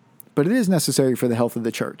 but it is necessary for the health of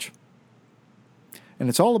the church. And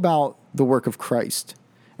it's all about the work of Christ,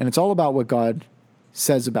 and it's all about what God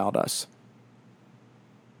says about us.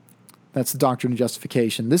 That's the doctrine of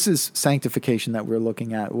justification. This is sanctification that we're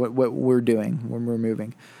looking at, what we're doing when we're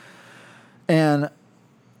moving. And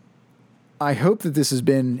I hope that this has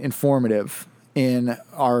been informative in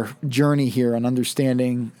our journey here on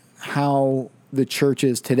understanding how the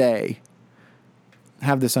churches today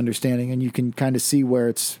have this understanding, and you can kind of see where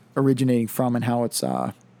it's originating from and how it's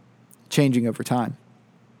changing over time.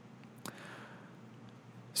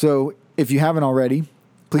 So if you haven't already,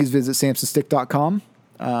 please visit samsonstick.com.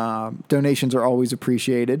 Donations are always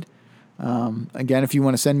appreciated. Again, if you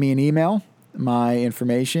want to send me an email, my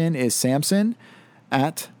information is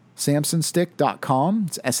samson@samsonstick.com.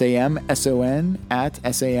 It's SAMSON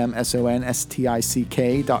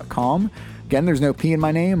 @SAMSONSTICK.com. Again, there's no P in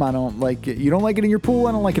my name. I don't like it. You don't like it in your pool.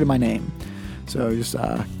 I don't like it in my name. So just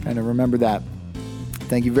kind of remember that.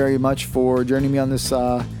 Thank you very much for joining me on this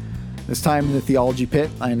time in the Theology Pit.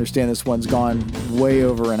 I understand this one's gone way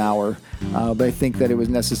over an hour, but I think that it was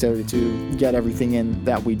necessary to get everything in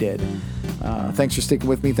that we did. Thanks for sticking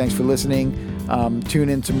with me. Thanks for listening. Tune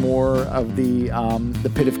into more of the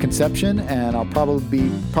Pit of Conception, and I'll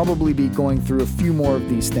probably be going through a few more of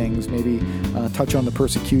these things, maybe touch on the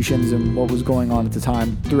persecutions and what was going on at the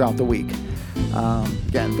time throughout the week.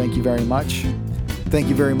 Again, thank you very much. Thank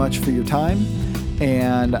you very much for your time,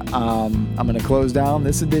 and I'm going to close down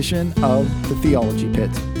this edition of the Theology Pit.